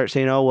 and you start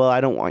saying, oh, well, I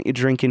don't want you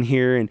drinking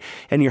here,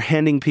 and you're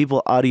handing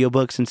people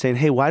audiobooks and saying,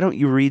 hey, why don't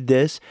you read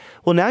this?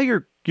 Well, now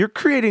you're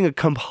creating a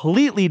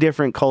completely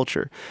different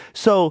culture.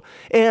 So,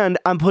 and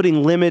I'm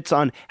putting limits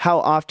on how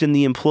often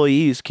the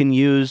employees can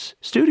use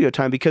studio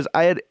time because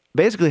I had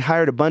basically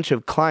hired a bunch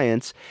of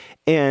clients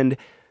and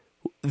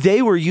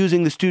they were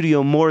using the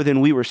studio more than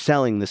we were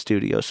selling the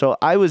studio. So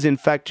I was in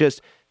fact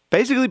just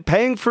basically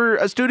paying for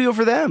a studio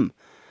for them.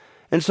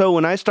 And so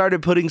when I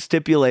started putting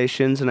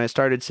stipulations and I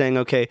started saying,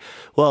 okay,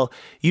 well,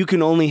 you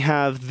can only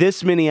have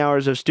this many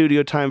hours of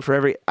studio time for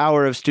every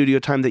hour of studio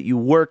time that you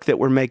work that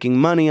we're making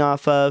money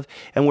off of,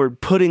 and we're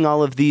putting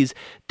all of these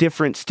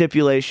different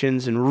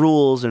stipulations and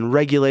rules and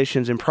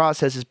regulations and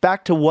processes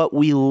back to what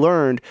we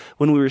learned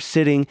when we were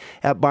sitting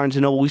at Barnes &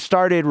 Noble, we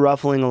started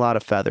ruffling a lot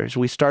of feathers.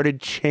 We started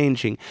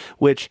changing,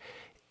 which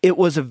it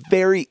was a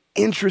very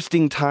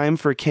interesting time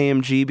for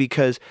KMG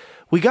because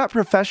we got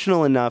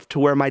professional enough to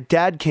where my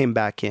dad came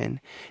back in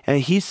and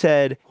he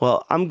said,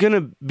 well, I'm going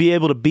to be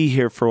able to be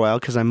here for a while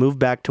because I moved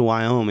back to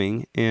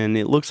Wyoming and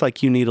it looks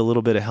like you need a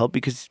little bit of help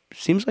because it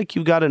seems like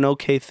you've got an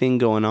okay thing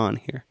going on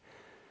here.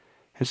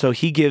 And so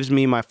he gives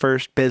me my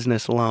first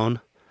business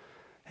loan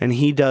and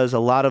he does a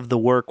lot of the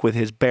work with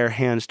his bare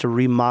hands to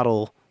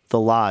remodel the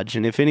lodge.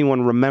 And if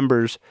anyone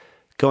remembers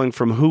going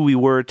from who we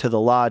were to the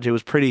lodge, it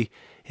was pretty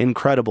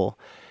incredible.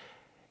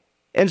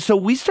 And so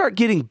we start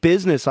getting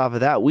business off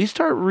of that. We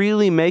start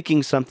really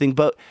making something,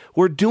 but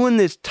we're doing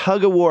this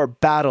tug of war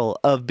battle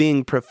of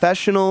being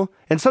professional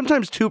and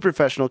sometimes too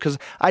professional because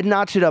I'd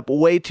notch it up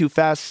way too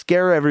fast,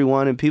 scare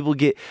everyone, and people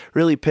get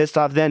really pissed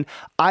off. Then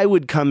I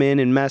would come in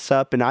and mess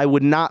up and I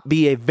would not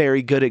be a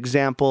very good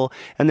example.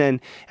 And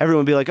then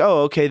everyone would be like,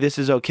 oh, okay, this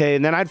is okay.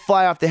 And then I'd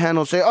fly off the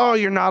handle and say, oh,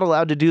 you're not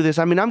allowed to do this.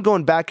 I mean, I'm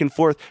going back and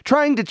forth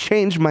trying to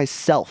change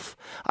myself.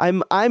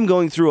 I'm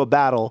going through a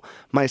battle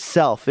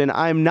myself, and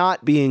I'm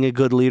not being a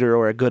good leader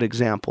or a good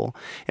example.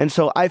 And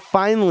so I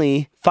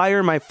finally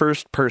fire my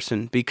first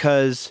person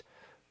because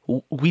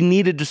we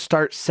needed to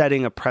start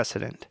setting a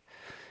precedent.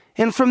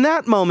 And from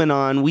that moment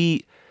on,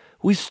 we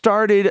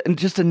started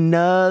just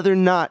another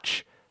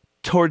notch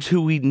towards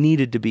who we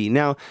needed to be.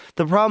 Now,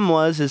 the problem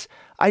is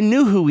I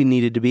knew who we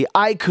needed to be.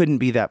 I couldn't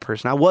be that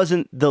person. I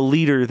wasn't the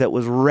leader that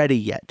was ready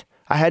yet.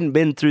 I hadn't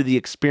been through the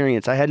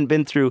experience. I hadn't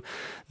been through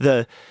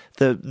the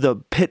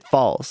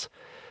pitfalls.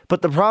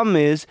 But the problem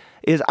is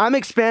I'm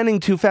expanding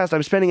too fast.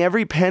 I'm spending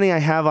every penny I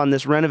have on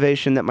this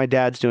renovation that my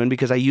dad's doing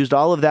because I used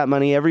all of that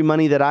money, every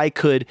money that I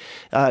could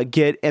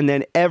get, and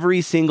then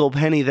every single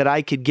penny that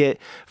I could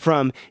get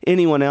from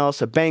anyone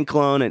else, a bank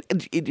loan,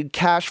 and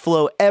cash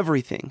flow,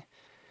 everything.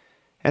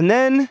 And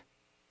then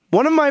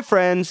one of my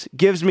friends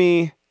gives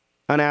me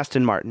an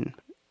Aston Martin.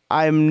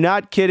 I'm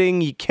not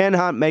kidding. You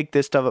cannot make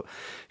this stuff up.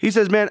 He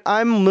says, man,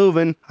 I'm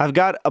moving. I've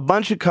got a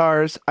bunch of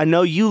cars. I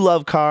know you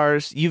love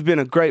cars. You've been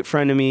a great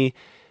friend to me.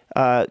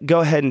 Go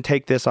ahead and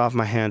take this off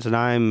my hands. And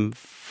I'm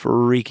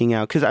freaking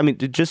out. Because, I mean,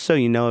 just so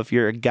you know, if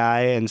you're a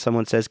guy and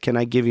someone says, can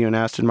I give you an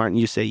Aston Martin?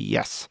 You say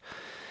yes.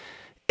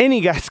 Any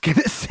guy's going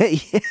to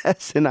say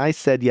yes. And I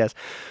said yes.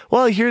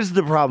 Well, here's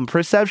the problem.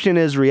 Perception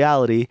is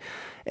reality.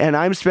 And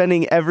I'm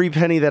spending every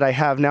penny that I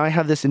have. Now I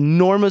have this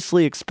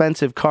enormously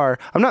expensive car.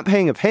 I'm not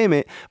paying a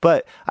payment,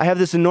 but I have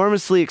this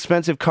enormously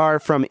expensive car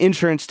from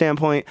insurance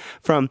standpoint,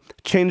 from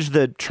change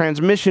the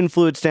transmission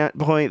fluid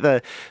standpoint,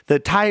 the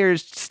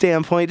tires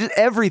standpoint, just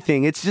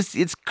everything.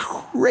 It's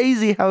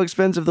crazy how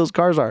expensive those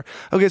cars are.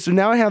 Okay, so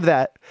now I have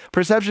that.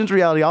 Perception's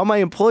reality. All my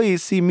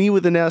employees see me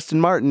with an Aston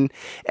Martin.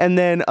 And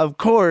then, of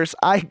course,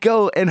 I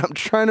go and I'm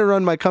trying to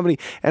run my company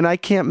and I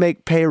can't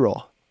make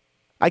payroll.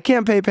 I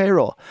can't pay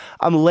payroll.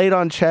 I'm late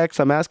on checks.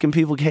 I'm asking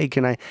people, hey,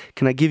 can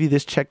I give you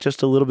this check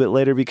just a little bit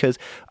later? Because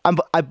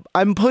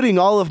I'm putting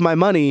all of my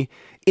money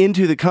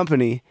into the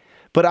company,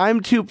 but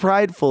I'm too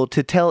prideful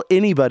to tell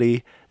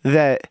anybody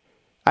that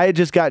I had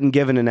just gotten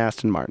given an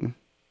Aston Martin.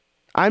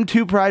 I'm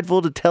too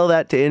prideful to tell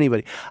that to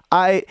anybody.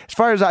 As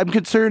far as I'm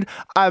concerned,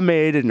 I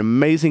made an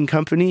amazing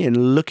company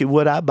and look at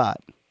what I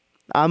bought.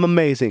 I'm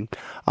amazing.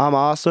 I'm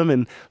awesome.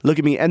 And look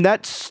at me. And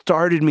that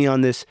started me on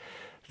this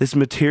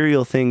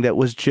material thing that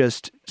was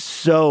just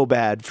so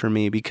bad for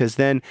me because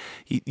then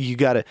you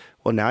gotta,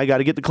 well, now I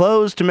gotta get the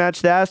clothes to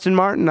match the Aston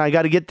Martin. I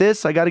gotta get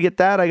this, I gotta get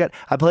that.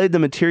 I played the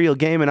material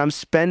game and I'm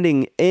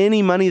spending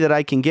any money that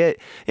I can get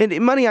and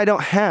money I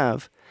don't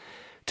have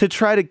to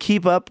try to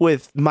keep up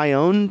with my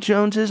own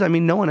Joneses. I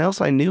mean, no one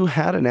else I knew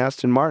had an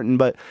Aston Martin,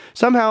 but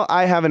somehow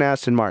I have an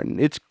Aston Martin.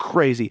 It's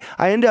crazy.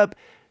 I end up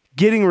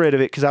getting rid of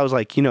it because I was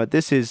like,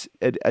 this is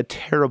a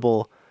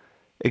terrible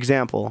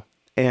example.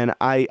 And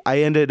I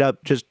ended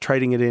up just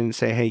trading it in and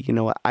say, hey, you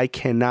know what? I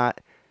can't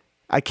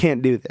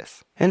do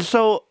this. And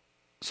so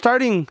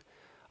starting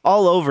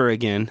all over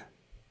again,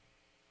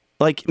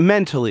 like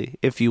mentally,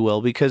 if you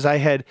will, because I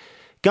had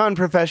gone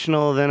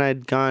professional, then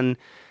I'd gone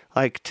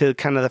like to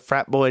kind of the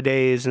frat boy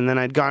days, and then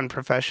I'd gone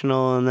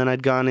professional, and then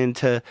I'd gone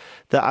into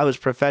I was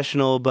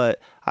professional, but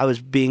I was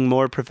being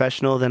more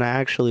professional than I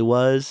actually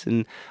was.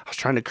 And I was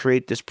trying to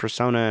create this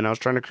persona, and I was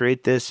trying to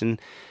create this and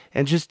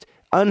just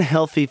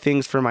unhealthy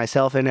things for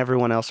myself and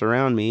everyone else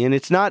around me. And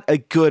it's not a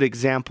good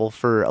example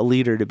for a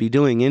leader to be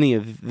doing any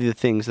of the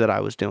things that I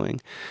was doing.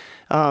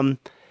 But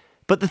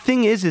the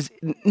thing is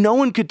no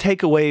one could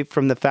take away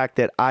from the fact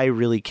that I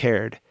really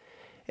cared.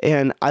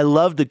 And I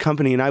loved the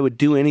company and I would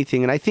do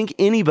anything. And I think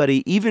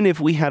anybody, even if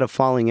we had a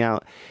falling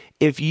out,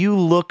 if you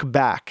look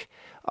back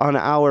on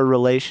our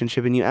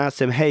relationship and you ask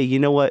them, hey, you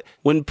know what?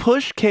 When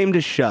push came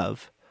to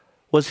shove,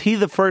 was he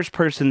the first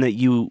person that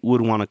you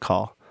would want to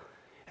call?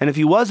 And if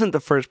he wasn't the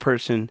first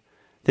person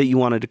that you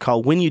wanted to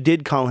call, when you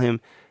did call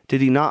him,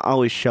 did he not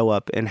always show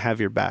up and have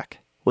your back?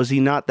 Was he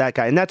not that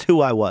guy? And that's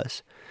who I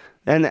was.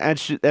 And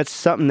that's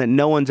something that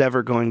no one's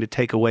ever going to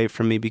take away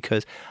from me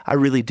because I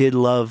really did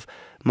love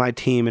my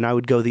team and I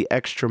would go the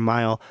extra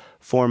mile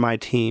for my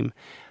team.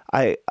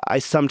 I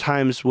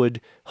sometimes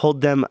would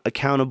hold them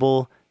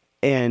accountable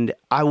and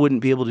I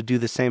wouldn't be able to do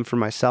the same for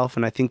myself.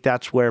 And I think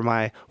that's where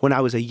when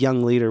I was a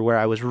young leader, where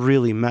I was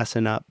really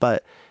messing up.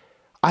 But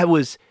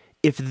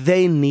if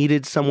they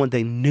needed someone,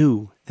 they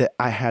knew that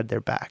I had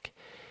their back.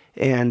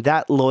 And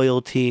that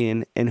loyalty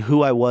and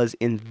who I was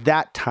in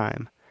that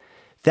time,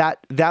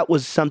 that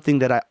was something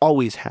that I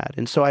always had.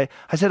 And so I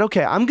said,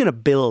 okay, I'm going to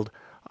build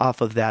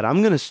off of that.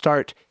 I'm going to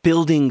start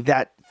building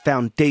that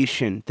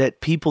foundation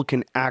that people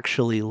can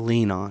actually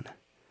lean on.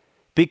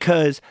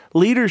 Because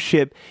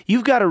leadership,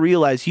 you've got to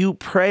realize you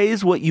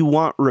praise what you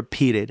want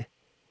repeated.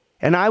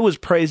 And I was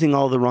praising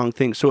all the wrong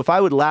things. So if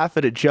I would laugh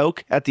at a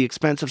joke at the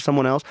expense of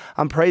someone else,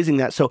 I'm praising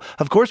that. So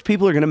of course,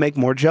 people are going to make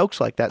more jokes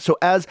like that. So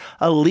as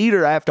a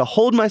leader, I have to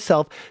hold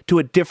myself to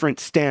a different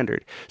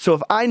standard. So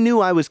if I knew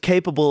I was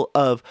capable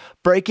of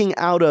breaking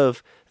out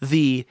of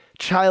the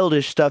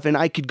childish stuff and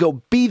I could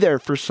go be there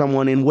for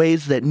someone in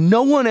ways that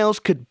no one else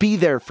could be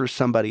there for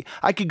somebody.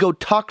 I could go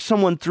talk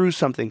someone through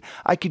something.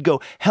 I could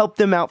go help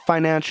them out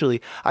financially.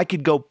 I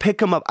could go pick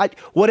them up.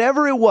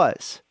 Whatever it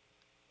was,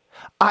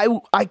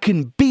 I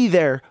can be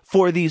there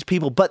for these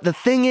people. But the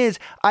thing is,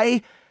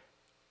 I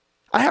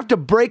have to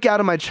break out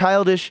of my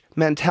childish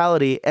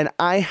mentality and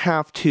I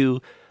have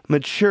to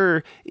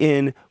mature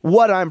in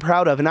what I'm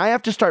proud of. And I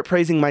have to start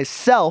praising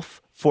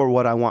myself for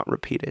what I want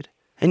repeated.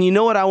 And you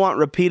know what I want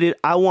repeated?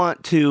 I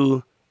want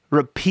to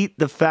repeat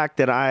the fact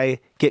that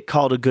I get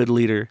called a good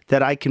leader,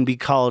 that I can be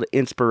called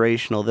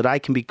inspirational, that I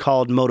can be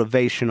called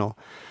motivational.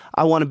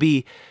 I want to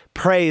be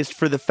praised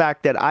for the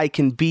fact that I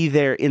can be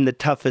there in the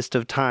toughest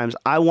of times.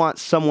 I want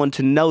someone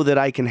to know that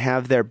I can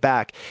have their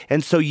back.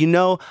 And so,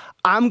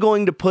 I'm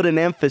going to put an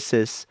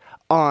emphasis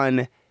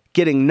on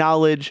getting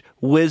knowledge,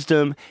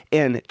 wisdom,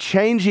 and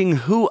changing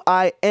who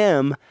I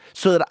am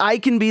so that I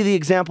can be the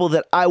example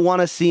that I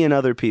want to see in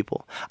other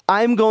people.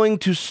 I'm going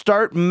to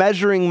start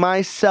measuring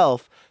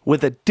myself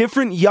with a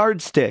different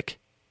yardstick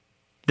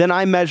than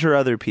I measure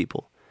other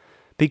people.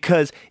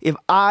 Because if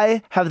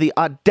I have the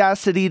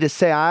audacity to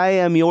say I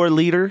am your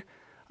leader,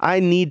 I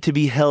need to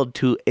be held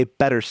to a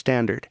better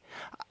standard.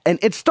 And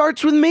it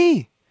starts with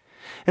me.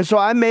 And so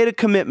I made a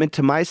commitment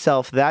to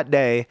myself that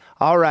day.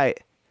 All right,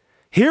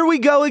 here we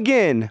go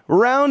again.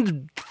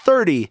 Round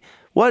 30.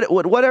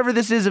 Whatever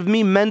this is of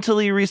me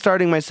mentally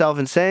restarting myself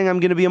and saying I'm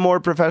going to be a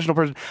more professional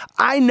person.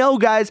 I know,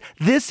 guys,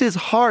 this is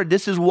hard.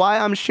 This is why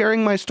I'm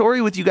sharing my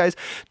story with you guys,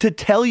 to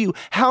tell you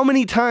how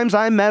many times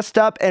I messed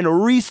up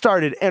and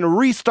restarted and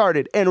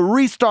restarted and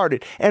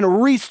restarted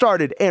and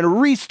restarted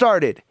and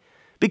restarted.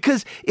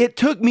 Because it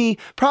took me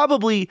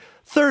probably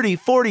 30,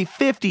 40,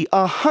 50,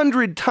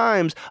 100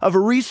 times of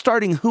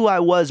restarting who I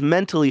was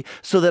mentally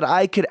so that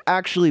I could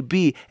actually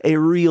be a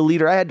real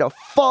leader. I had to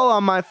fall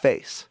on my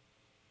face.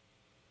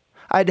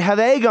 I had to have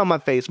egg on my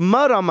face,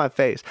 mud on my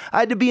face. I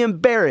had to be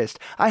embarrassed.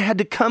 I had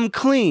to come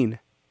clean.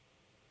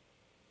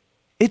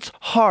 It's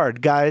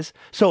hard, guys.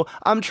 So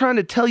I'm trying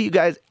to tell you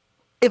guys,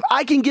 if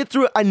I can get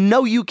through it, I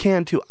know you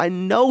can too. I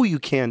know you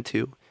can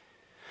too.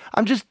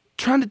 I'm just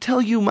trying to tell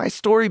you my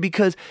story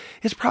because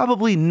it's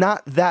probably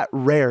not that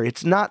rare.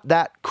 It's not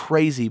that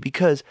crazy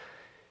because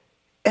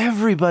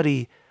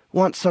everybody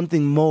wants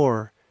something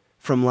more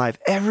from life.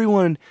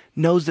 Everyone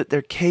knows that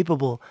they're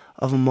capable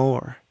of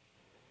more.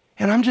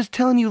 And I'm just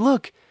telling you,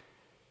 look,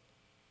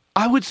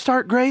 I would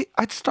start great.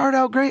 I'd start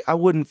out great. I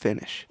wouldn't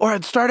finish. Or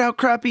I'd start out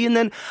crappy and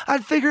then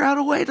I'd figure out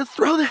a way to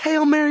throw the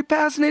Hail Mary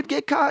pass and it'd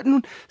get caught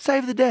and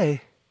save the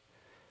day.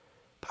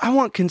 But I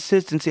want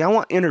consistency. I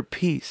want inner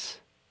peace.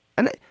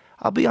 And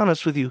I'll be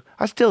honest with you,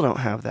 I still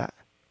don't have that.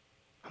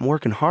 I'm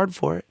working hard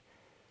for it.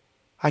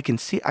 I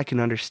can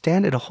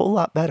understand it a whole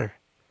lot better.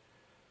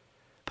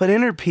 But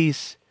inner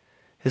peace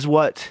is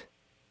what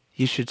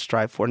you should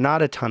strive for,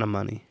 not a ton of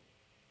money.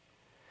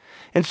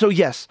 And so,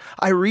 yes,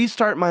 I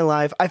restart my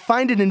life. I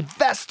find an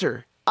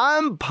investor.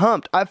 I'm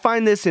pumped. I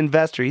find this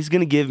investor. He's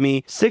going to give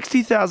me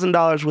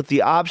 $60,000 with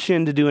the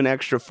option to do an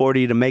extra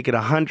 40 to make it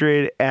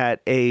 100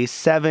 at a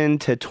 7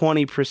 to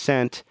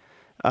 20%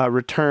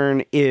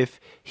 return if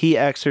he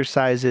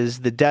exercises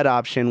the debt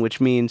option, which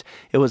means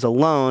it was a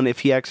loan. If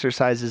he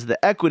exercises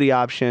the equity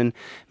option,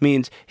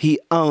 means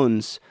he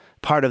owns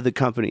part of the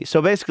company. So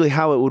basically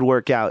how it would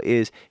work out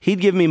is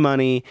he'd give me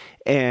money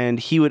and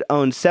he would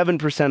own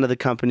 7% of the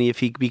company if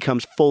he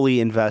becomes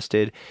fully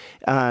invested.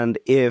 And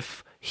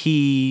if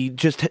he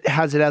just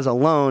has it as a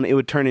loan, it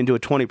would turn into a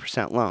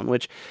 20% loan,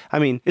 which, I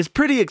mean, is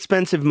pretty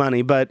expensive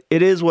money, but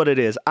it is what it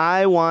is.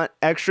 I want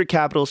extra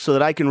capital so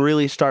that I can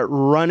really start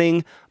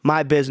running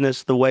my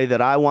business the way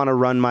that I want to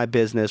run my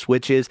business,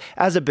 which is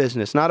as a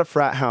business, not a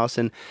frat house.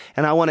 And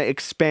I want to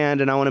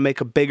expand and I want to make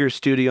a bigger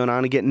studio and I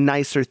want to get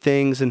nicer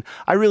things. And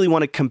I really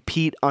want to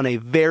compete on a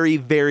very,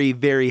 very,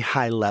 very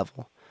high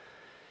level.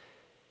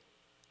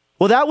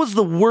 Well, that was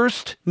the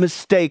worst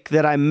mistake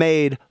that I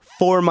made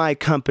for my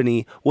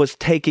company, was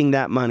taking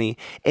that money.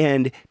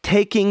 And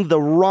taking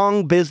the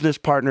wrong business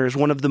partner is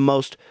one of the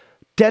most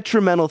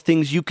detrimental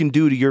things you can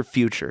do to your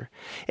future.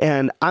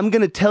 And I'm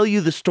going to tell you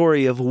the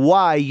story of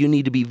why you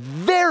need to be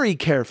very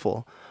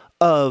careful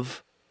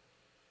of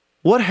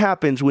what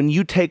happens when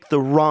you take the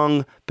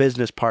wrong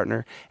business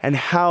partner and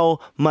how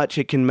much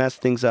it can mess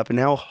things up and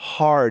how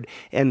hard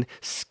and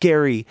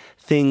scary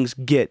things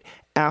get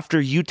after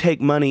you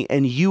take money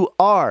and you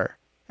are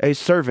a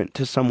servant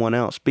to someone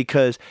else.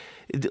 Because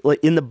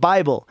in the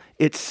Bible,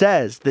 it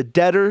says the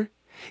debtor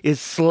is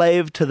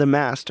slave to the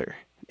master.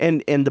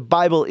 And the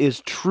Bible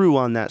is true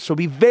on that. So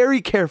be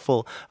very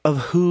careful of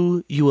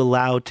who you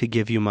allow to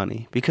give you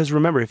money. Because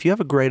remember, if you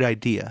have a great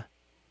idea,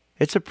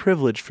 it's a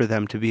privilege for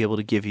them to be able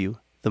to give you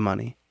the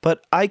money.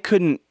 But I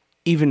couldn't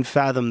even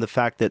fathom the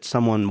fact that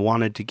someone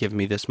wanted to give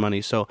me this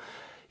money. So,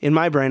 in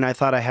my brain, I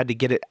thought I had to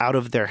get it out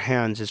of their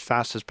hands as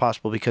fast as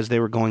possible because they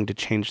were going to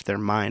change their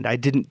mind. I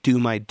didn't do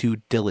my due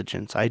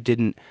diligence. I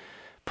didn't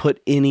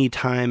put any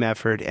time,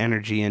 effort,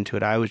 energy into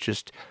it. I was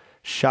just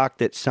shocked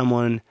that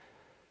someone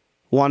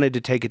wanted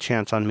to take a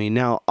chance on me.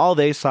 Now, all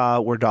they saw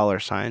were dollar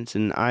signs,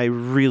 and I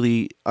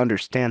really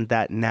understand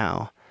that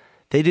now.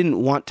 They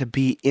didn't want to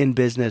be in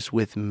business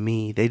with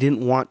me. They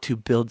didn't want to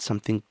build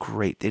something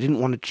great. They didn't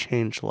want to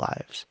change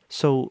lives.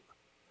 So,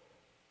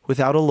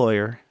 without a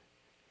lawyer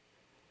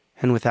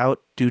and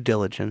without due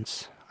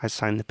diligence, I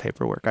signed the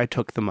paperwork. I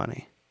took the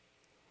money.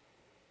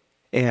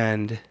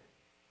 And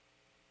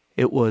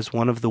it was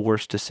one of the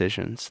worst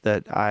decisions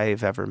that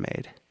I've ever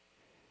made.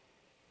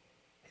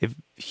 A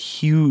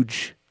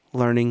huge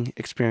learning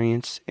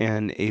experience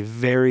and a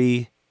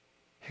very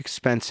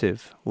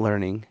expensive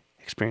learning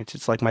experience.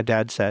 It's like my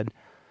dad said,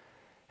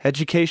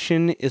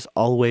 education is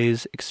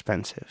always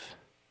expensive.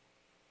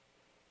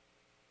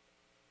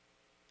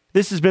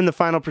 This has been the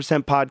Final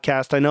Percent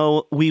Podcast. I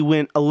know we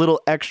went a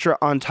little extra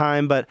on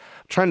time, but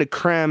trying to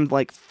cram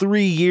like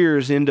 3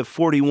 years into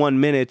 41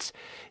 minutes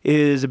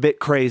is a bit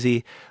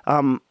crazy.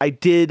 I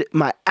did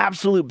my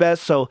absolute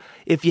best. So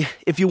if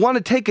you want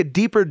to take a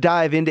deeper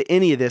dive into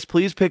any of this,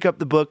 please pick up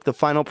the book, The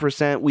Final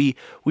Percent. We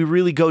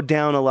really go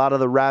down a lot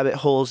of the rabbit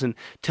holes and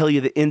tell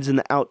you the ins and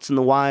the outs and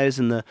the whys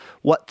and the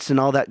whats and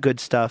all that good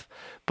stuff.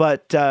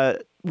 But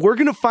we're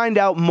going to find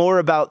out more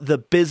about the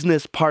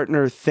business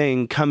partner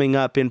thing coming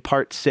up in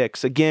part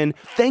 6. Again,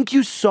 thank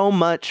you so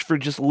much for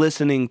just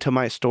listening to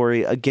my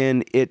story.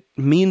 Again, it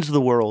means the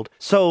world.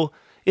 So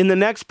in the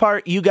next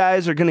part, you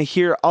guys are going to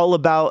hear all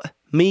about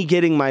me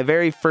getting my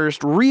very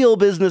first real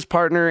business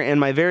partner and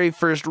my very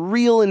first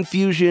real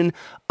infusion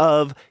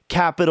of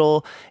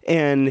capital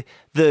and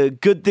the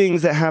good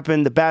things that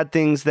happened, the bad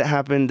things that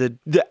happened,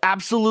 the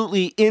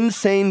absolutely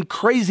insane,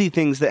 crazy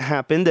things that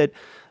happened that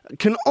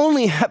can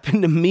only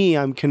happen to me,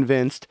 I'm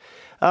convinced.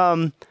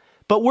 But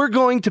we're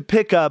going to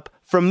pick up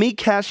from me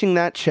cashing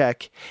that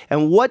check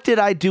and what did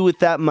I do with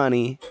that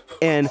money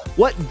and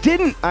what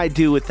didn't I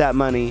do with that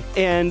money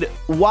and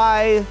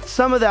why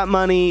some of that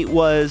money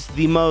was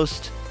the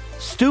most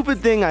stupid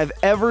thing I've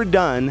ever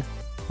done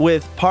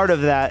with part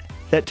of that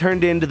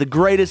turned into the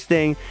greatest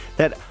thing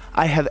that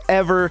I have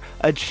ever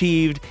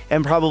achieved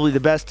and probably the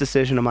best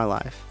decision of my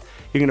life.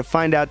 You're going to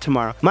find out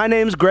tomorrow. My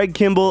name's Greg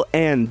Kimball,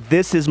 and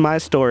this is my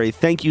story.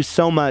 Thank you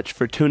so much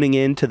for tuning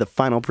in to The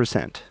Final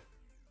Percent.